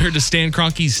compared to Stan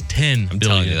Kroenke's $10 I'm telling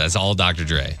billion. you, that's all Dr.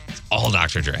 Dre. It's all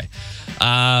Dr. Dre.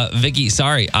 Vicky,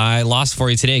 sorry, I lost for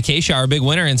you today. Keisha, our big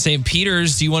winner in St.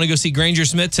 Peter's. Do you want to go see Granger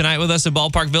Smith tonight with us at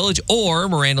Ballpark Village or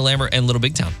Miranda Lambert and Little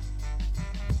Big Town?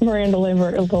 Miranda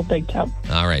Lambert, a Little Big Town.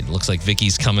 All right. Looks like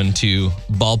Vicky's coming to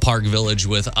Ballpark Village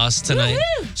with us tonight.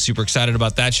 Woo-hoo! Super excited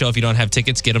about that show. If you don't have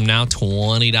tickets, get them now.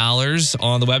 $20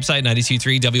 on the website,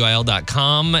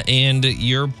 923wil.com. And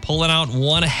you're pulling out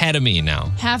one ahead of me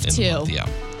now. Have in the to. month, yeah.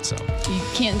 So You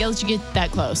can't let you get that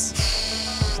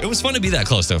close. It was fun to be that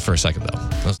close, though, for a second, though.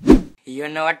 You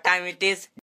know what time it is?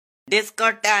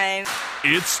 Disco time.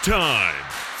 It's time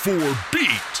for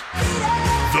Beat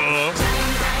the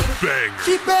Banger.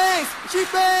 She bangs. She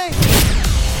bangs.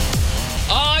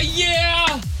 Oh,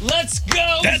 yeah. Let's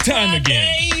go. That time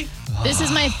again. This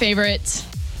is my favorite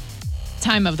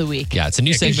time of the week. Yeah, it's a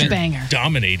new segment. Banger.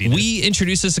 Dominating. We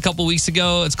introduced this a couple weeks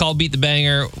ago. It's called Beat the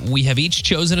Banger. We have each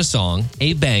chosen a song,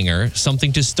 a banger,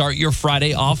 something to start your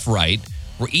Friday off right.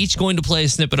 We're each going to play a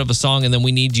snippet of a song, and then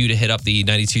we need you to hit up the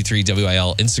 92.3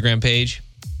 WIL Instagram page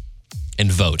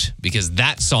and vote, because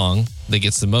that song that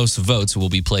gets the most votes will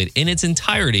be played in its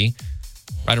entirety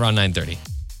right around 9:30.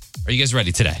 Are you guys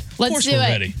ready today? Let's do we're it.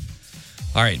 ready.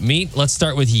 All right, Meat, let's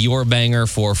start with your banger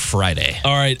for Friday.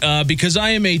 All right, because I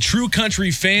am a true country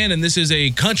fan and this is a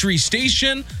country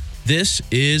station, this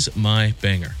is my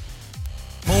banger.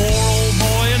 Poor old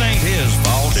boy, it ain't his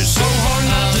fault. It's so hard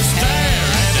not to stare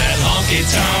at that honky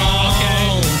tonk.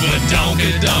 But don't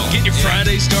get your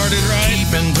Friday started right.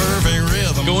 Keeping perfect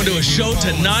rhythm. Going to a show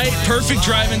tonight, perfect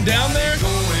driving down there.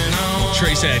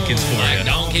 Trace Adkins for you.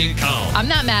 Donkey Kong. I'm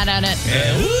not mad at it.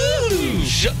 Woo!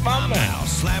 Shut my mouth.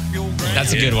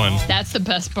 That's a good one. That's the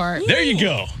best part. There you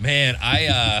go. Man,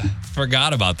 I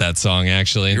forgot about that song,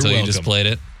 actually, until you just welcome. played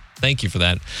it. Thank you for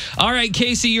that. All right,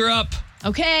 Casey, you're up.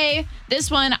 Okay,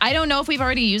 this one, I don't know if we've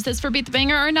already used this for Beat the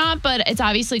Banger or not, but it's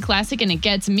obviously classic and it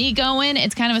gets me going.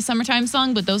 It's kind of a summertime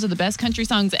song, but those are the best country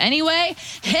songs anyway.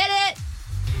 Hit it!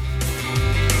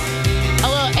 A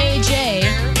little AJ.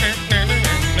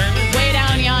 Way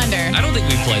down yonder. I don't think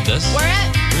we played this. Where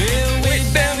at? Well, way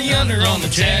down yonder on the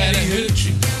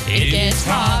Chattahoochee. It gets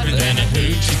hotter than a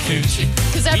hoochie coochie.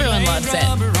 Because everyone loves it.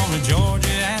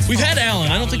 We've had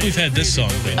Alan. I don't think we've had this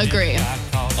song. Though. Agree.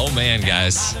 Oh, man,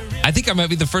 guys. I think I might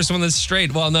be the first one that's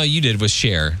straight. Well, no, you did with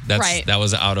Cher. Right. That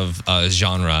was out of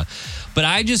genre. But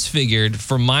I just figured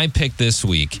for my pick this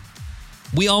week,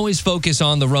 we always focus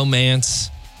on the romance.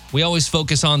 We always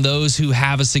focus on those who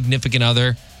have a significant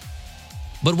other.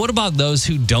 But what about those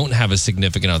who don't have a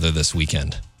significant other this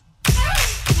weekend?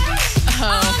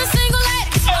 Oh.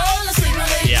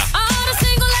 Yeah.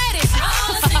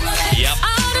 Yep.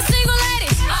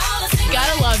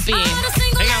 Gotta love B. No,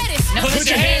 Put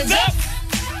your hands up.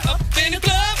 Up in the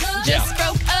club. Just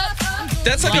broke up.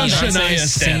 That's like on Beyonce's Shania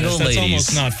single status. That's ladies.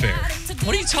 almost not fair.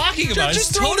 What are you talking about? Just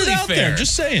It's throwing totally it out fair. there.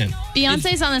 Just saying.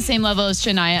 Beyonce's on the same level as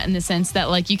Shania in the sense that,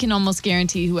 like, you can almost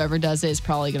guarantee whoever does it is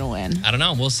probably going to win. I don't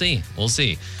know. We'll see. We'll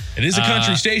see. It is a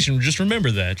country station. Just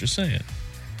remember that. Just saying.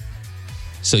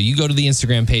 So you go to the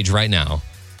Instagram page right now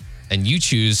and you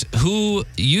choose who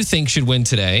you think should win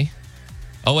today.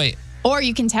 Oh, wait. Or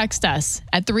you can text us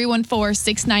at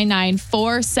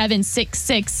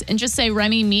 314-699-4766 and just say,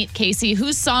 Remy, Meet, Casey,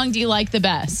 whose song do you like the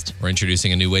best? We're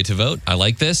introducing a new way to vote. I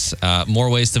like this.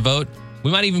 More ways to vote. We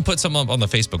might even put some up on the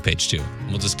Facebook page, too.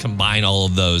 We'll just combine all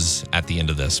of those at the end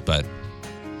of this. But,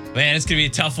 man, it's going to be a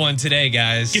tough one today,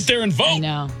 guys. Get there and vote. I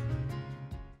know.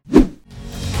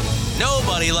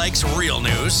 Nobody likes real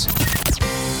news.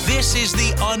 This is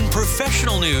the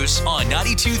unprofessional news on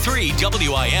 92.3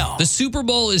 WIL. The Super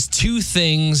Bowl is two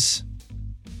things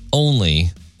only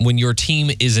when your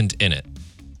team isn't in it.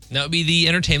 That would be the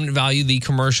entertainment value, the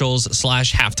commercials /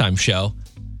 halftime show,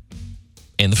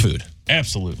 and the food.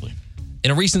 Absolutely.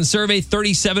 In a recent survey,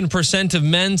 37% of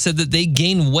men said that they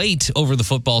gain weight over the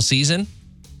football season.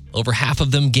 Over half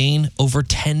of them gain over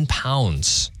 10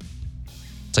 pounds.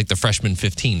 It's like the freshman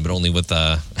 15, but only with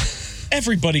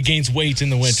Everybody gains weight in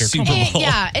the winter. Super Come on. Bowl.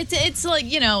 Yeah, it's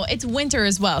like, you know, it's winter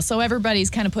as well. So everybody's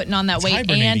kind of putting on that weight,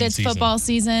 hibernating and it's season. football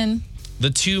season. The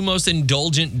two most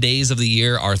indulgent days of the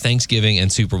year are Thanksgiving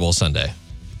and Super Bowl Sunday.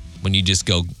 When you just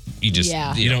go,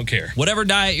 Yeah. You don't care. Whatever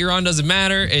diet you're on doesn't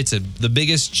matter. It's the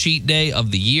biggest cheat day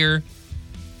of the year.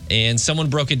 And someone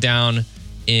broke it down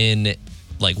in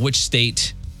like which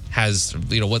state has,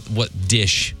 you know, what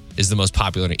dish is the most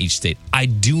popular in each state. I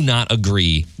do not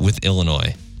agree with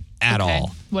Illinois at Okay.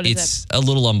 all. What is it's a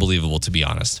little unbelievable, to be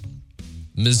honest.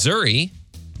 Missouri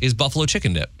is buffalo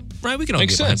chicken dip. Right? We can all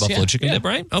Makes get behind sense, buffalo yeah. chicken Yeah. dip,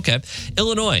 right? Okay.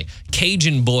 Illinois,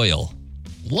 Cajun boil.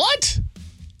 What?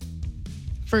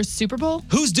 For Super Bowl?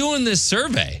 Who's doing this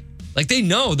survey? Like, they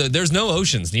know that there's no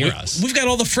oceans near us. We've got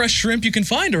all the fresh shrimp you can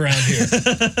find around here.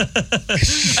 I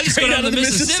just go down to the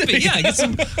Mississippi. Yeah, get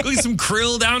some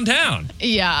krill downtown.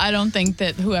 Yeah, I don't think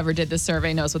that whoever did this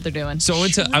survey knows what they're doing. So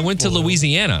I went to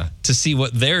Louisiana to see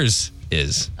what theirs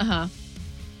is. Uh-huh.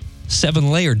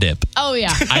 7-layer dip. Oh,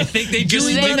 yeah. I think they just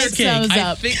They mix those I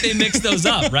up. think they mixed those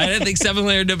up, right? I think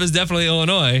 7-layer dip is definitely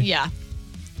Illinois. Yeah.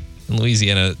 And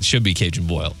Louisiana should be Cajun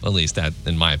boil, at least that,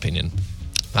 in my opinion.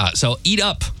 So eat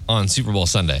up on Super Bowl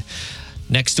Sunday.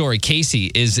 Next story. Casey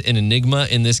is an enigma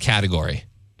in this category.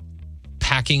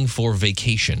 Packing for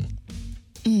vacation.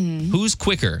 Who's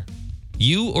quicker,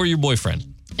 you or your boyfriend?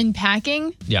 In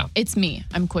packing, Yeah. it's me.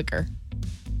 I'm quicker.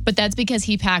 But that's because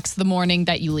he packs the morning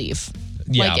that you leave.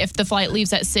 Yeah. Like if the flight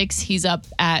leaves at 6, he's up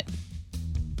at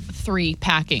 3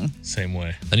 packing. Same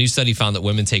way. A new study found that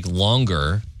women take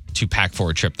longer to pack for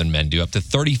a trip than men do, up to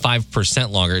 35%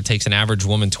 longer. It takes an average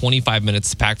woman 25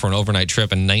 minutes to pack for an overnight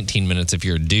trip and 19 minutes if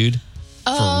you're a dude.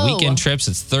 For weekend trips,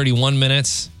 it's 31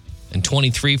 minutes and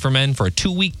 23 for men for a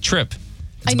 2-week trip.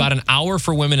 It's about an hour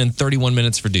for women and 31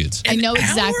 minutes for dudes. I know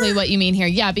exactly what you mean here.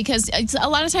 Yeah, because it's a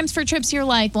lot of times for trips, you're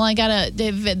like, well, I got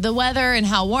to the weather and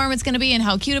how warm it's going to be and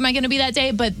how cute am I going to be that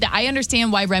day. But I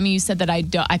understand why, Remy, you said that I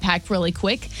packed really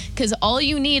quick, because all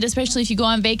you need, especially if you go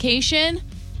on vacation,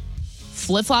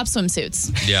 flip-flop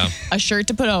swimsuits. Yeah. A shirt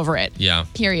to put over it. Yeah.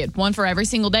 Period. One for every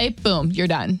single day. Boom, you're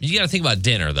done. You got to think about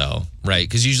dinner, though, right?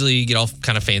 Because usually you get all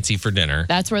kind of fancy for dinner.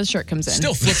 That's where the shirt comes in.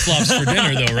 Still flip-flops for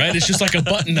dinner, though, right? It's just like a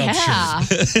button-up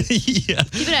shirt. Yeah.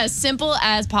 Keep it as simple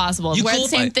as possible. You Wear cool the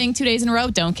same thing 2 days in a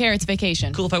row. Don't care. It's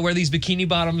vacation. Cool if I wear these bikini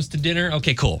bottoms to dinner?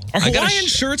 Okay, cool. Are I got a Hawaiian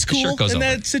shirts the cool shirt goes in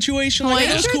over. that situation?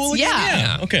 Hawaiian Like, shirts? cool again?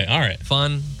 Yeah. Okay, all right.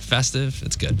 Fun, festive.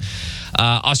 It's good.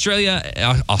 Austria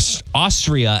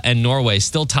and Norway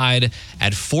still tied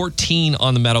at 14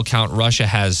 on the medal count. Russia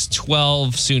has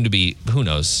 12, soon to be, who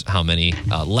knows how many,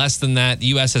 less than that. The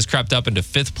U.S. has crept up into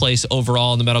 5th place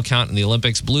overall in the medal count in the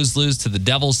Olympics. Blues lose to the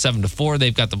Devils 7-4.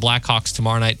 They've got the Blackhawks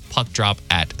tomorrow night. Puck drop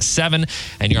at 7.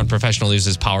 And you're on Professional News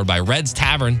is powered by Red's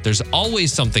Tavern. There's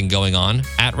always something going on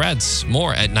at Red's.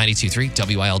 More at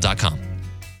 923WIL.com.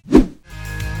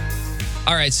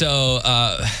 All right, so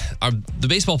the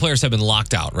baseball players have been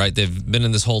locked out, right? They've been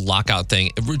in this whole lockout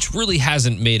thing, which really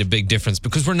hasn't made a big difference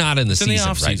because we're not in the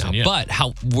season right now. Yeah. But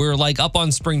we're like up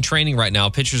on spring training right now.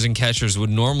 Pitchers and catchers would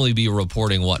normally be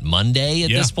reporting, Monday at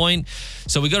this point?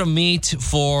 So we go to meet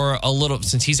for a little,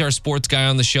 since he's our sports guy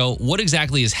on the show, what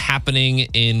exactly is happening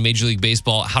in Major League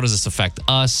Baseball? How does this affect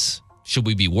us? Should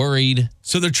we be worried?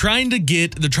 So they're trying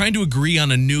to agree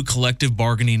on a new collective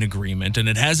bargaining agreement, and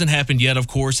it hasn't happened yet, of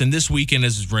course. And this weekend,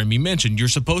 as Remy mentioned, you're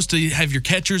supposed to have your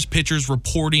catchers, pitchers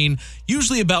reporting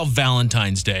usually about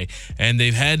Valentine's Day. And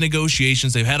they've had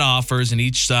negotiations, they've had offers, and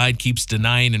each side keeps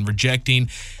denying and rejecting.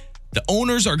 The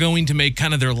owners are going to make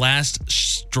kind of their last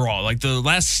straw, like the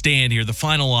last stand here, the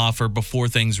final offer before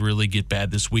things really get bad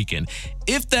this weekend.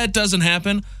 If that doesn't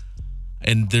happen,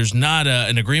 and there's not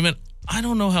an agreement, I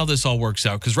don't know how this all works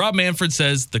out, because Rob Manfred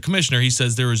says, the commissioner, he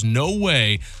says there is no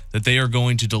way that they are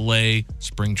going to delay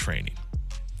spring training.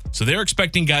 So they're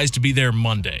expecting guys to be there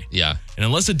Monday. Yeah. And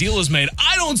unless a deal is made,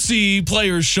 I don't see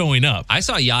players showing up. I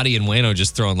saw Yachty and Wayno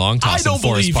just throwing long toss in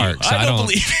Forest Park. So I don't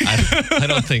believe you. I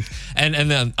don't think. And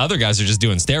then other guys are just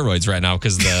doing steroids right now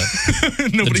because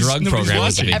the drug program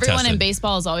is being Everyone tested. in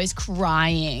baseball is always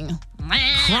crying.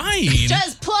 Crying?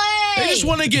 Just play. They just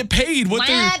want to get paid what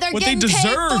they're they getting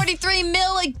deserve. paid $43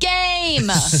 million a game.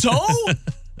 So?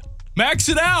 Max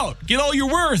it out. Get all you're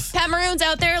worth. Pat Maroon's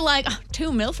out there like,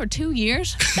 $2 million for 2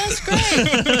 years? That's great.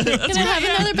 Gonna have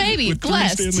another baby.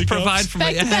 Blessed. Provide for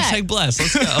me. Hashtag blessed.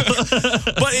 Let's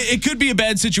go. But it could be a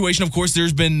bad situation. Of course,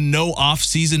 there's been no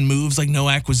off-season moves, like no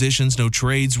acquisitions, no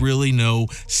trades, really, no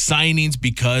signings,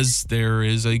 because there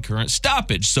is a current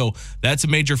stoppage. So that's a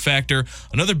major factor.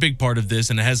 Another big part of this,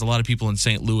 and it has a lot of people in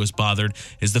St. Louis bothered,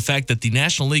 is the fact that the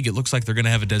National League, it looks like they're going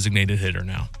to have a designated hitter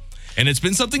now. And it's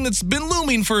been something that's been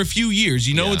looming for a few years.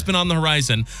 It's been on the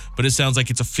horizon, but it sounds like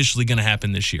it's officially going to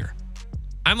happen this year.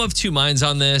 I'm of two minds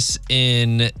on this.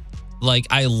 I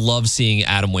love seeing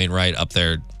Adam Wainwright up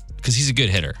there because he's a good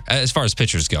hitter as far as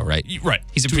pitchers go, right? Right.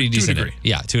 He's a pretty decent hitter.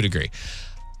 Yeah, to a degree.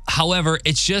 However,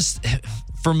 it's just,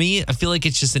 for me, I feel like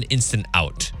it's just an instant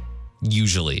out,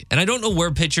 usually. And I don't know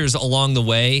where pitchers along the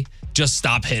way just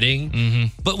stop hitting.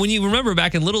 Mm-hmm. But when you remember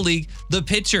back in Little League, the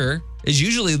pitcher is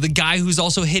usually the guy who's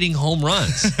also hitting home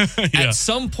runs. Yeah. At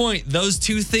some point, those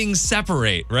two things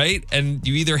separate, right? And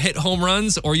you either hit home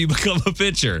runs or you become a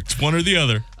pitcher. It's one or the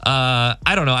other. I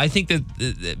don't know. I think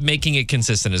that making it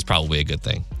consistent is probably a good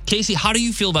thing. Casey, how do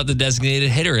you feel about the designated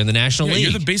hitter in the National League?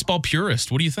 You're the baseball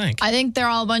purist. What do you think? I think they're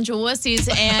all a bunch of wussies,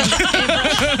 and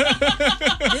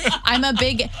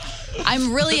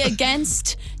I'm really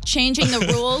against changing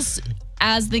the rules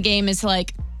as the game is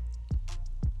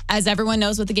as everyone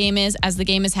knows what the game is, as the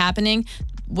game is happening.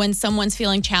 When someone's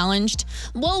feeling challenged,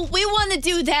 well, we want to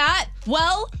do that.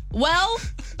 Well,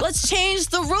 let's change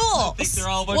the rules. I think they're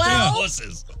all a bunch of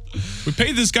wusses. We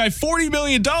paid this guy $40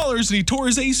 million and he tore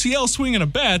his ACL swinging a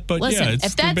bat, but listen, yeah, it's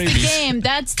if that's the game,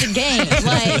 that's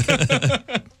the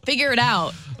game. Figure it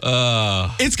out.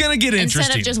 It's going to get interesting.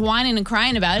 Instead of just whining and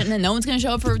crying about it, and then no one's going to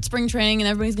show up for spring training, and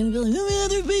everybody's going to be like, oh, yeah,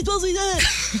 their baseball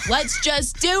season. Let's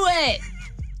just do it.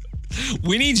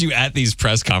 We need you at these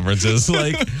press conferences.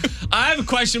 Like, I have a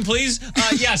question, please.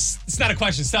 Yes, it's not a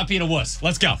question. Stop being a wuss.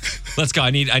 Let's go.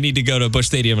 I need to go to Busch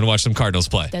Stadium and watch some Cardinals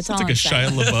play. That's like all a Shia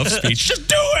LaBeouf speech. Just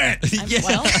do it.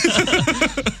 Well,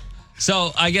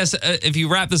 So I guess if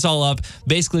you wrap this all up,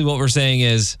 basically what we're saying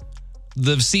is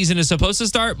the season is supposed to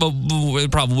start, but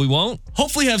it probably won't.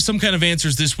 Hopefully have some kind of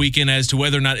answers this weekend as to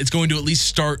whether or not it's going to at least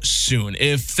start soon.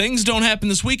 If things don't happen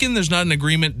this weekend, there's not an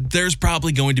agreement, there's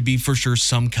probably going to be for sure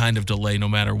some kind of delay no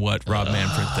matter what Rob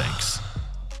Manfred thinks.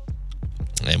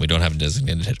 And we don't have a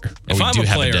designated hitter. If we I'm do a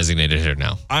have player, a designated hitter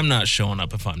now. I'm not showing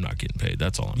up if I'm not getting paid.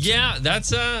 That's all I'm saying. Yeah,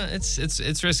 that's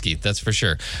it's risky. That's for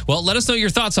sure. Well, let us know your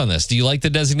thoughts on this. Do you like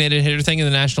the designated hitter thing in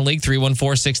the National League?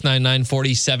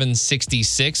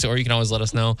 314-699-4766, or you can always let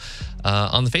us know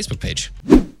on the Facebook page.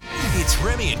 It's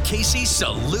Remy and Casey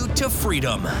Salute to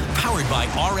Freedom, powered by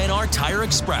RNR Tire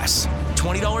Express.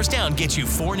 $20 down gets you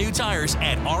 4 new tires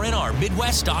at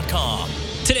rnrmidwest.com.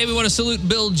 Today, we want to salute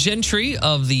Bill Gentry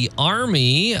of the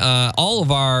Army. All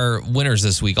of our winners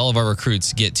this week, all of our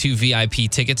recruits get 2 VIP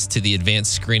tickets to the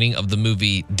advanced screening of the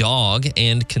movie Dog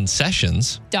and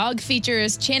concessions. Dog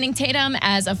features Channing Tatum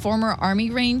as a former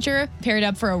Army Ranger paired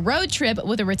up for a road trip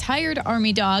with a retired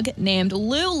Army dog named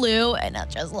Lulu, and it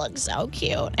just looks so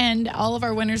cute. And all of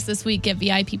our winners this week get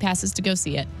VIP passes to go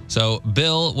see it. So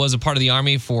Bill was a part of the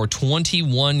Army for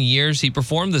 21 years. He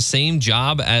performed the same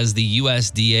job as the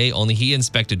USDA, only he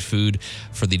inspected food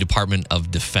for the Department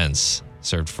of Defense.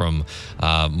 Served from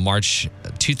March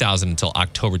 2000 until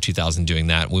October 2000 doing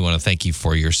that. We want to thank you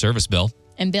for your service, Bill.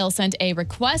 And Bill sent a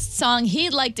request song.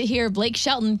 He'd like to hear Blake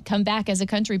Shelton come back as a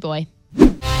country boy.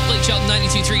 Blake Shelton,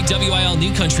 92.3 WIL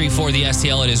New Country for the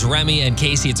STL. It is Remy and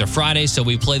Casey. It's a Friday, so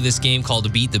we play this game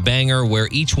called Beat the Banger, where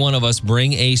each one of us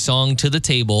bring a song to the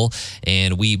table,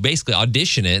 and we basically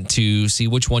audition it to see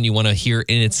which one you want to hear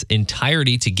in its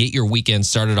entirety to get your weekend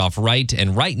started off right.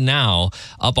 And right now,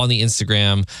 up on the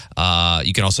Instagram,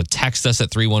 you can also text us at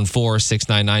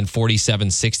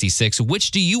 314-699-4766.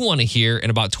 Which do you want to hear in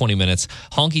about 20 minutes?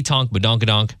 Honky Tonk,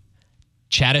 Badonkadonk,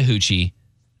 Chattahoochee,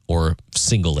 or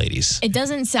Single Ladies? It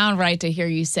doesn't sound right to hear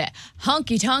you say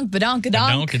honky tonk badonkadonk.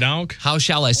 Badonkadonk. How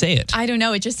shall I say it? I don't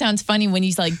know. It just sounds funny when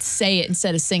you like say it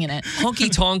instead of singing it.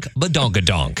 Honky tonk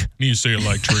badonkadonk. You say it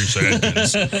like Teresa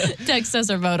Atkins. Text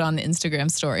us or vote on the Instagram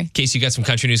story. Casey, you got some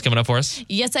country news coming up for us?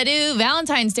 Yes, I do.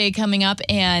 Valentine's Day coming up,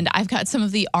 and I've got some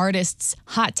of the artists'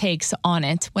 hot takes on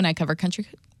it when I cover country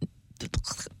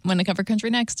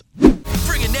next.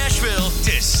 Bringing Nashville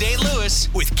to St.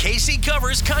 Louis with Casey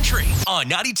Covers Country on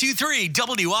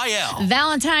 92.3 WIL.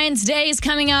 Valentine's Day is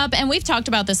coming up, and we've talked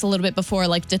about this a little bit before,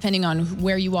 like depending on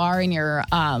where you are in your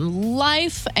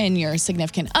life and your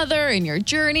significant other and your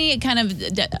journey, it kind of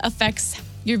affects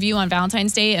your view on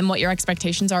Valentine's Day and what your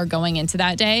expectations are going into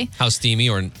that day. How steamy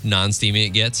or non-steamy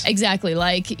it gets. Exactly.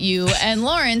 Like you and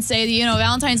Lauren say,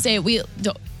 Valentine's Day, we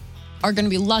are going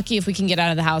to be lucky if we can get out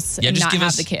of the house and not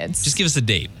have the kids. Just give us a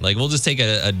date. Like, we'll just take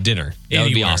a dinner. That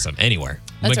would be awesome. Anywhere.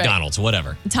 That's McDonald's, right.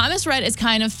 Whatever. Thomas Rhett is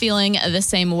kind of feeling the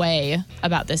same way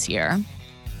about this year.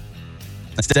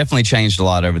 It's definitely changed a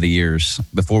lot over the years.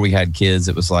 Before we had kids,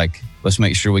 it was like, let's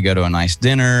make sure we go to a nice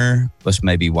dinner. Let's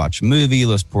maybe watch a movie.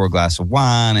 Let's pour a glass of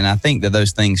wine. And I think that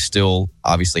those things still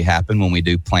obviously happen when we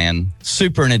do plan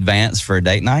super in advance for a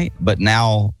date night. But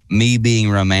now me being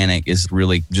romantic is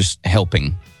really just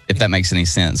helping, if that makes any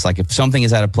sense. Like if something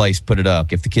is out of place, put it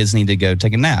up. If the kids need to go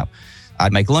take a nap,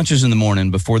 I'd make lunches in the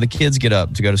morning before the kids get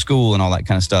up to go to school and all that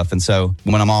kind of stuff. And so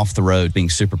when I'm off the road,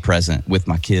 being super present with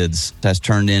my kids has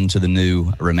turned into the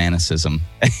new romanticism.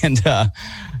 And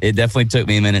it definitely took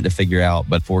me a minute to figure out.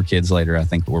 But 4 kids later, I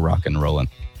think we're rocking and rolling.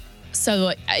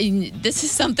 So this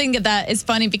is something that is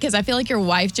funny because I feel like your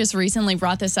wife just recently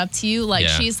brought this up to you. Like,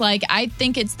 she's like, I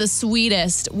think it's the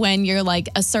sweetest when you're like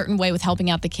a certain way with helping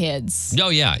out the kids. Oh,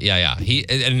 yeah.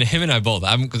 Him and I both.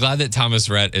 I'm glad that Thomas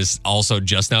Rhett is also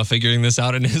just now figuring this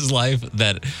out in his life,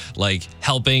 that like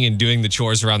helping and doing the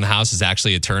chores around the house is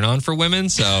actually a turn on for women.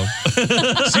 So, so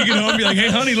you can home be like,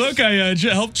 hey, honey, look, I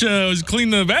helped clean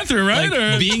the bathroom, right?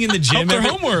 Like, being in the gym,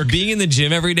 being in the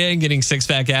gym every day and getting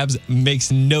 6-pack abs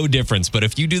makes no difference. But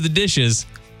if you do the dishes,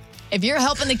 if you're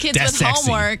helping the kids that's with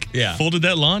sexy. homework, folded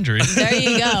that laundry. There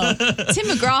you go. Tim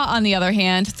McGraw, on the other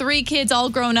hand, 3 kids, all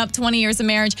grown up, 20 years of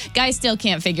marriage. Guy still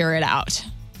can't figure it out.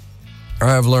 I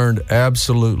have learned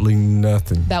absolutely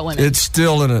nothing about women. It's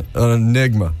still an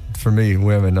enigma for me,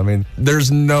 women. I mean,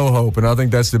 there's no hope, and I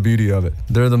think that's the beauty of it.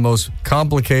 They're the most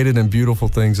complicated and beautiful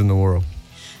things in the world.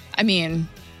 I mean,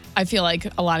 I feel like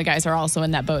a lot of guys are also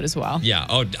in that boat as well. Yeah.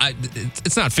 Oh,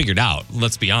 it's not figured out.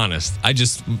 Let's be honest. I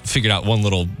just figured out one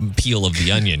little peel of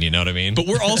the onion. You know what I mean? But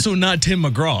we're also not Tim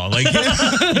McGraw. Like,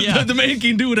 the man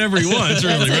can do whatever he wants,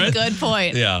 really, That's right? a good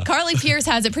point. Yeah. Carly Pierce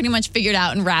has it pretty much figured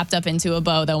out and wrapped up into a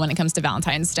bow, though, when it comes to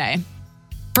Valentine's Day.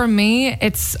 For me,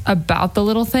 it's about the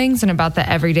little things and about the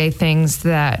everyday things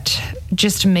that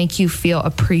just make you feel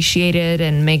appreciated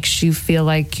and makes you feel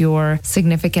like your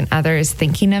significant other is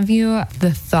thinking of you.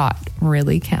 The thought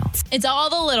really counts. It's all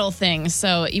the little things.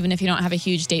 So even if you don't have a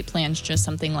huge date planned, it's just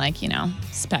something like,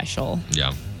 special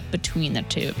between the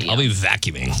two of you. I'll be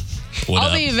vacuuming.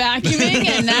 I'll be vacuuming,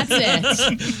 and that's it.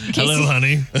 Hello,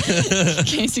 honey.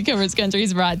 Casey Covers Country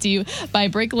is brought to you by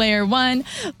Bricklayer One.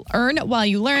 Earn while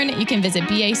you learn. You can visit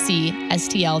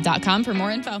bacstl.com for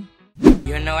more info.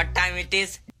 You know what time it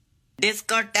is?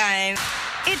 Disco time.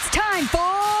 It's time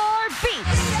for Beat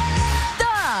the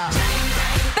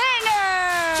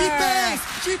Banger. Cheap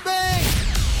bangs.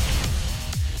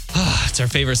 It's our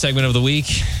favorite segment of the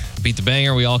week. Beat the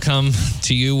Banger. We all come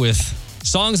to you with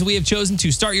songs that we have chosen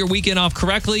to start your weekend off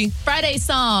correctly. Friday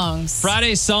songs.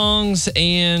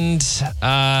 And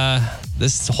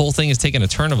this whole thing is taking a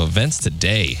turn of events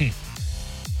today.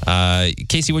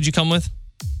 Casey, what'd you come with?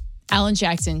 Alan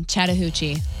Jackson,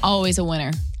 Chattahoochee, always a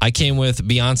winner. I came with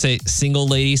Beyonce, Single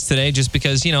Ladies today, just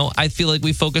because, I feel like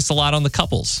we focus a lot on the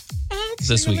couples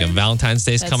this weekend. Valentine's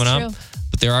Day's coming up,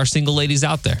 but there are single ladies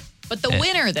out there. But the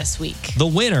winner this week. The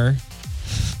winner,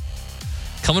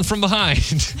 coming from behind,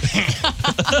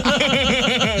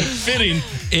 fitting,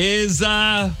 is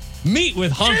Meat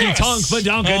with Honky Tonk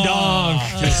Badonka Dong.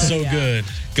 Feels so good.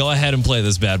 Go ahead and play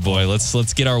this bad boy.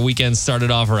 Let's get our weekend started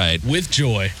off right. With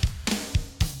joy.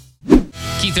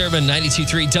 Keith Urban,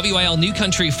 92.3 WIL New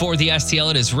Country for the STL.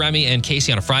 It is Remy and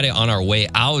Casey on a Friday on our way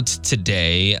out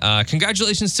today.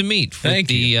 Congratulations to Meat for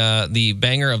the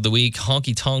banger of the week,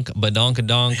 Honky Tonk Badonka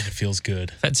Dong. Man, it feels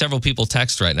good. I've had several people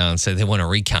text right now and say they want a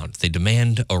recount. They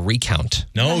demand a recount.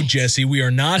 No, Jesse, we are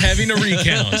not having a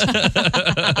recount.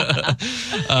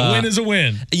 A win is a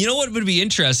win. You know what would be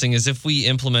interesting is if we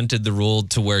implemented the rule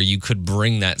to where you could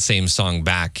bring that same song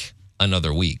back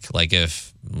another week. Like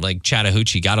if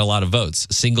Chattahoochee got a lot of votes,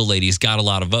 Single Ladies got a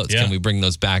lot of votes. Yeah. Can we bring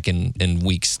those back in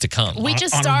weeks to come? We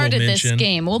just started this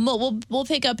game. We'll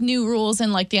pick up new rules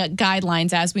and the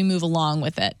guidelines as we move along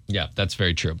with it. Yeah, that's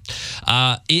very true.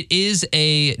 It is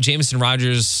a Jameson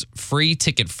Rogers free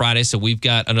ticket Friday, so we've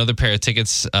got another pair of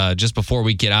tickets just before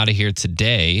we get out of here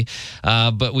today.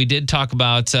 But we did talk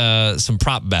about some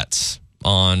prop bets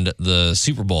on the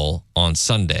Super Bowl on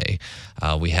Sunday.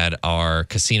 We had our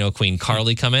casino queen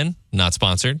Carly come in, not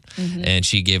sponsored, and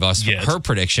she gave us her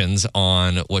predictions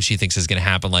on what she thinks is going to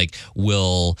happen. Like,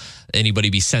 will anybody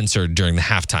be censored during the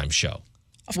halftime show?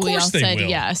 Of course we all said will.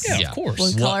 yes. Yeah, of course.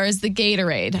 What color is the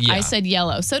Gatorade? Yeah. I said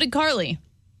yellow. So did Carly.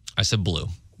 I said blue,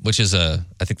 which is I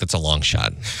think that's a long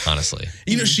shot, honestly.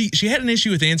 She had an issue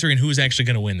with answering who was actually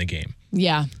going to win the game.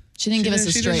 Yeah. She didn't give us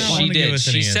a straight one. She did.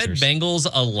 She said Bengals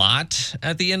a lot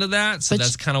at the end of that. So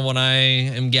that's kind of what I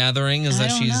am gathering is that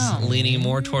she's leaning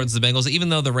more towards the Bengals. Even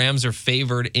though the Rams are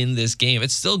favored in this game,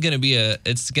 it's still going to be a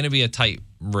tight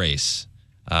race.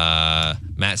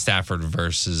 Matt Stafford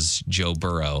versus Joe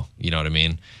Burrow. You know what I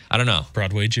mean? I don't know.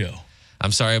 Broadway Joe.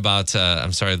 I'm sorry that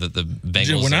the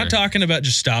Bengals. We're not talking about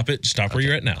just stop it. Stop where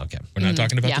you're at now. Okay. We're not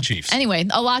talking about the Chiefs. Anyway,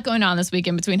 a lot going on this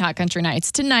weekend between Hot Country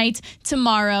Nights tonight,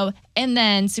 tomorrow, and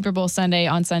then Super Bowl Sunday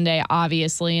on Sunday,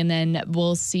 obviously. And then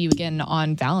we'll see you again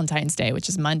on Valentine's Day, which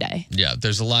is Monday. Yeah,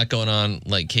 there's a lot going on,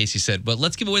 like Casey said. But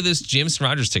let's give away those Jameson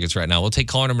Rogers tickets right now. We'll take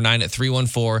caller number 9 at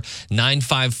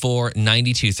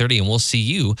 314-954-9230, and we'll see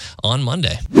you on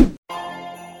Monday.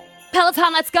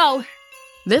 Peloton, let's go.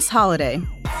 This holiday,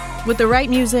 with the right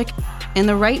music and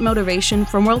the right motivation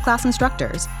from world-class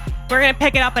instructors, we're going to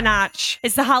pick it up a notch.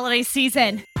 It's the holiday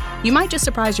season. You might just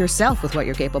surprise yourself with what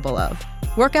you're capable of.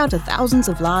 Work out to thousands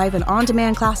of live and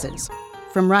on-demand classes,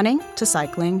 from running to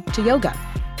cycling to yoga.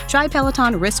 Try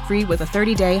Peloton risk-free with a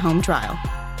 30-day home trial.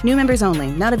 New members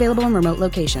only, not available in remote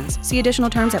locations. See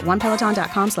additional terms at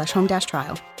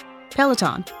onepeloton.com/home-trial.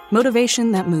 Peloton,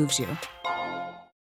 motivation that moves you.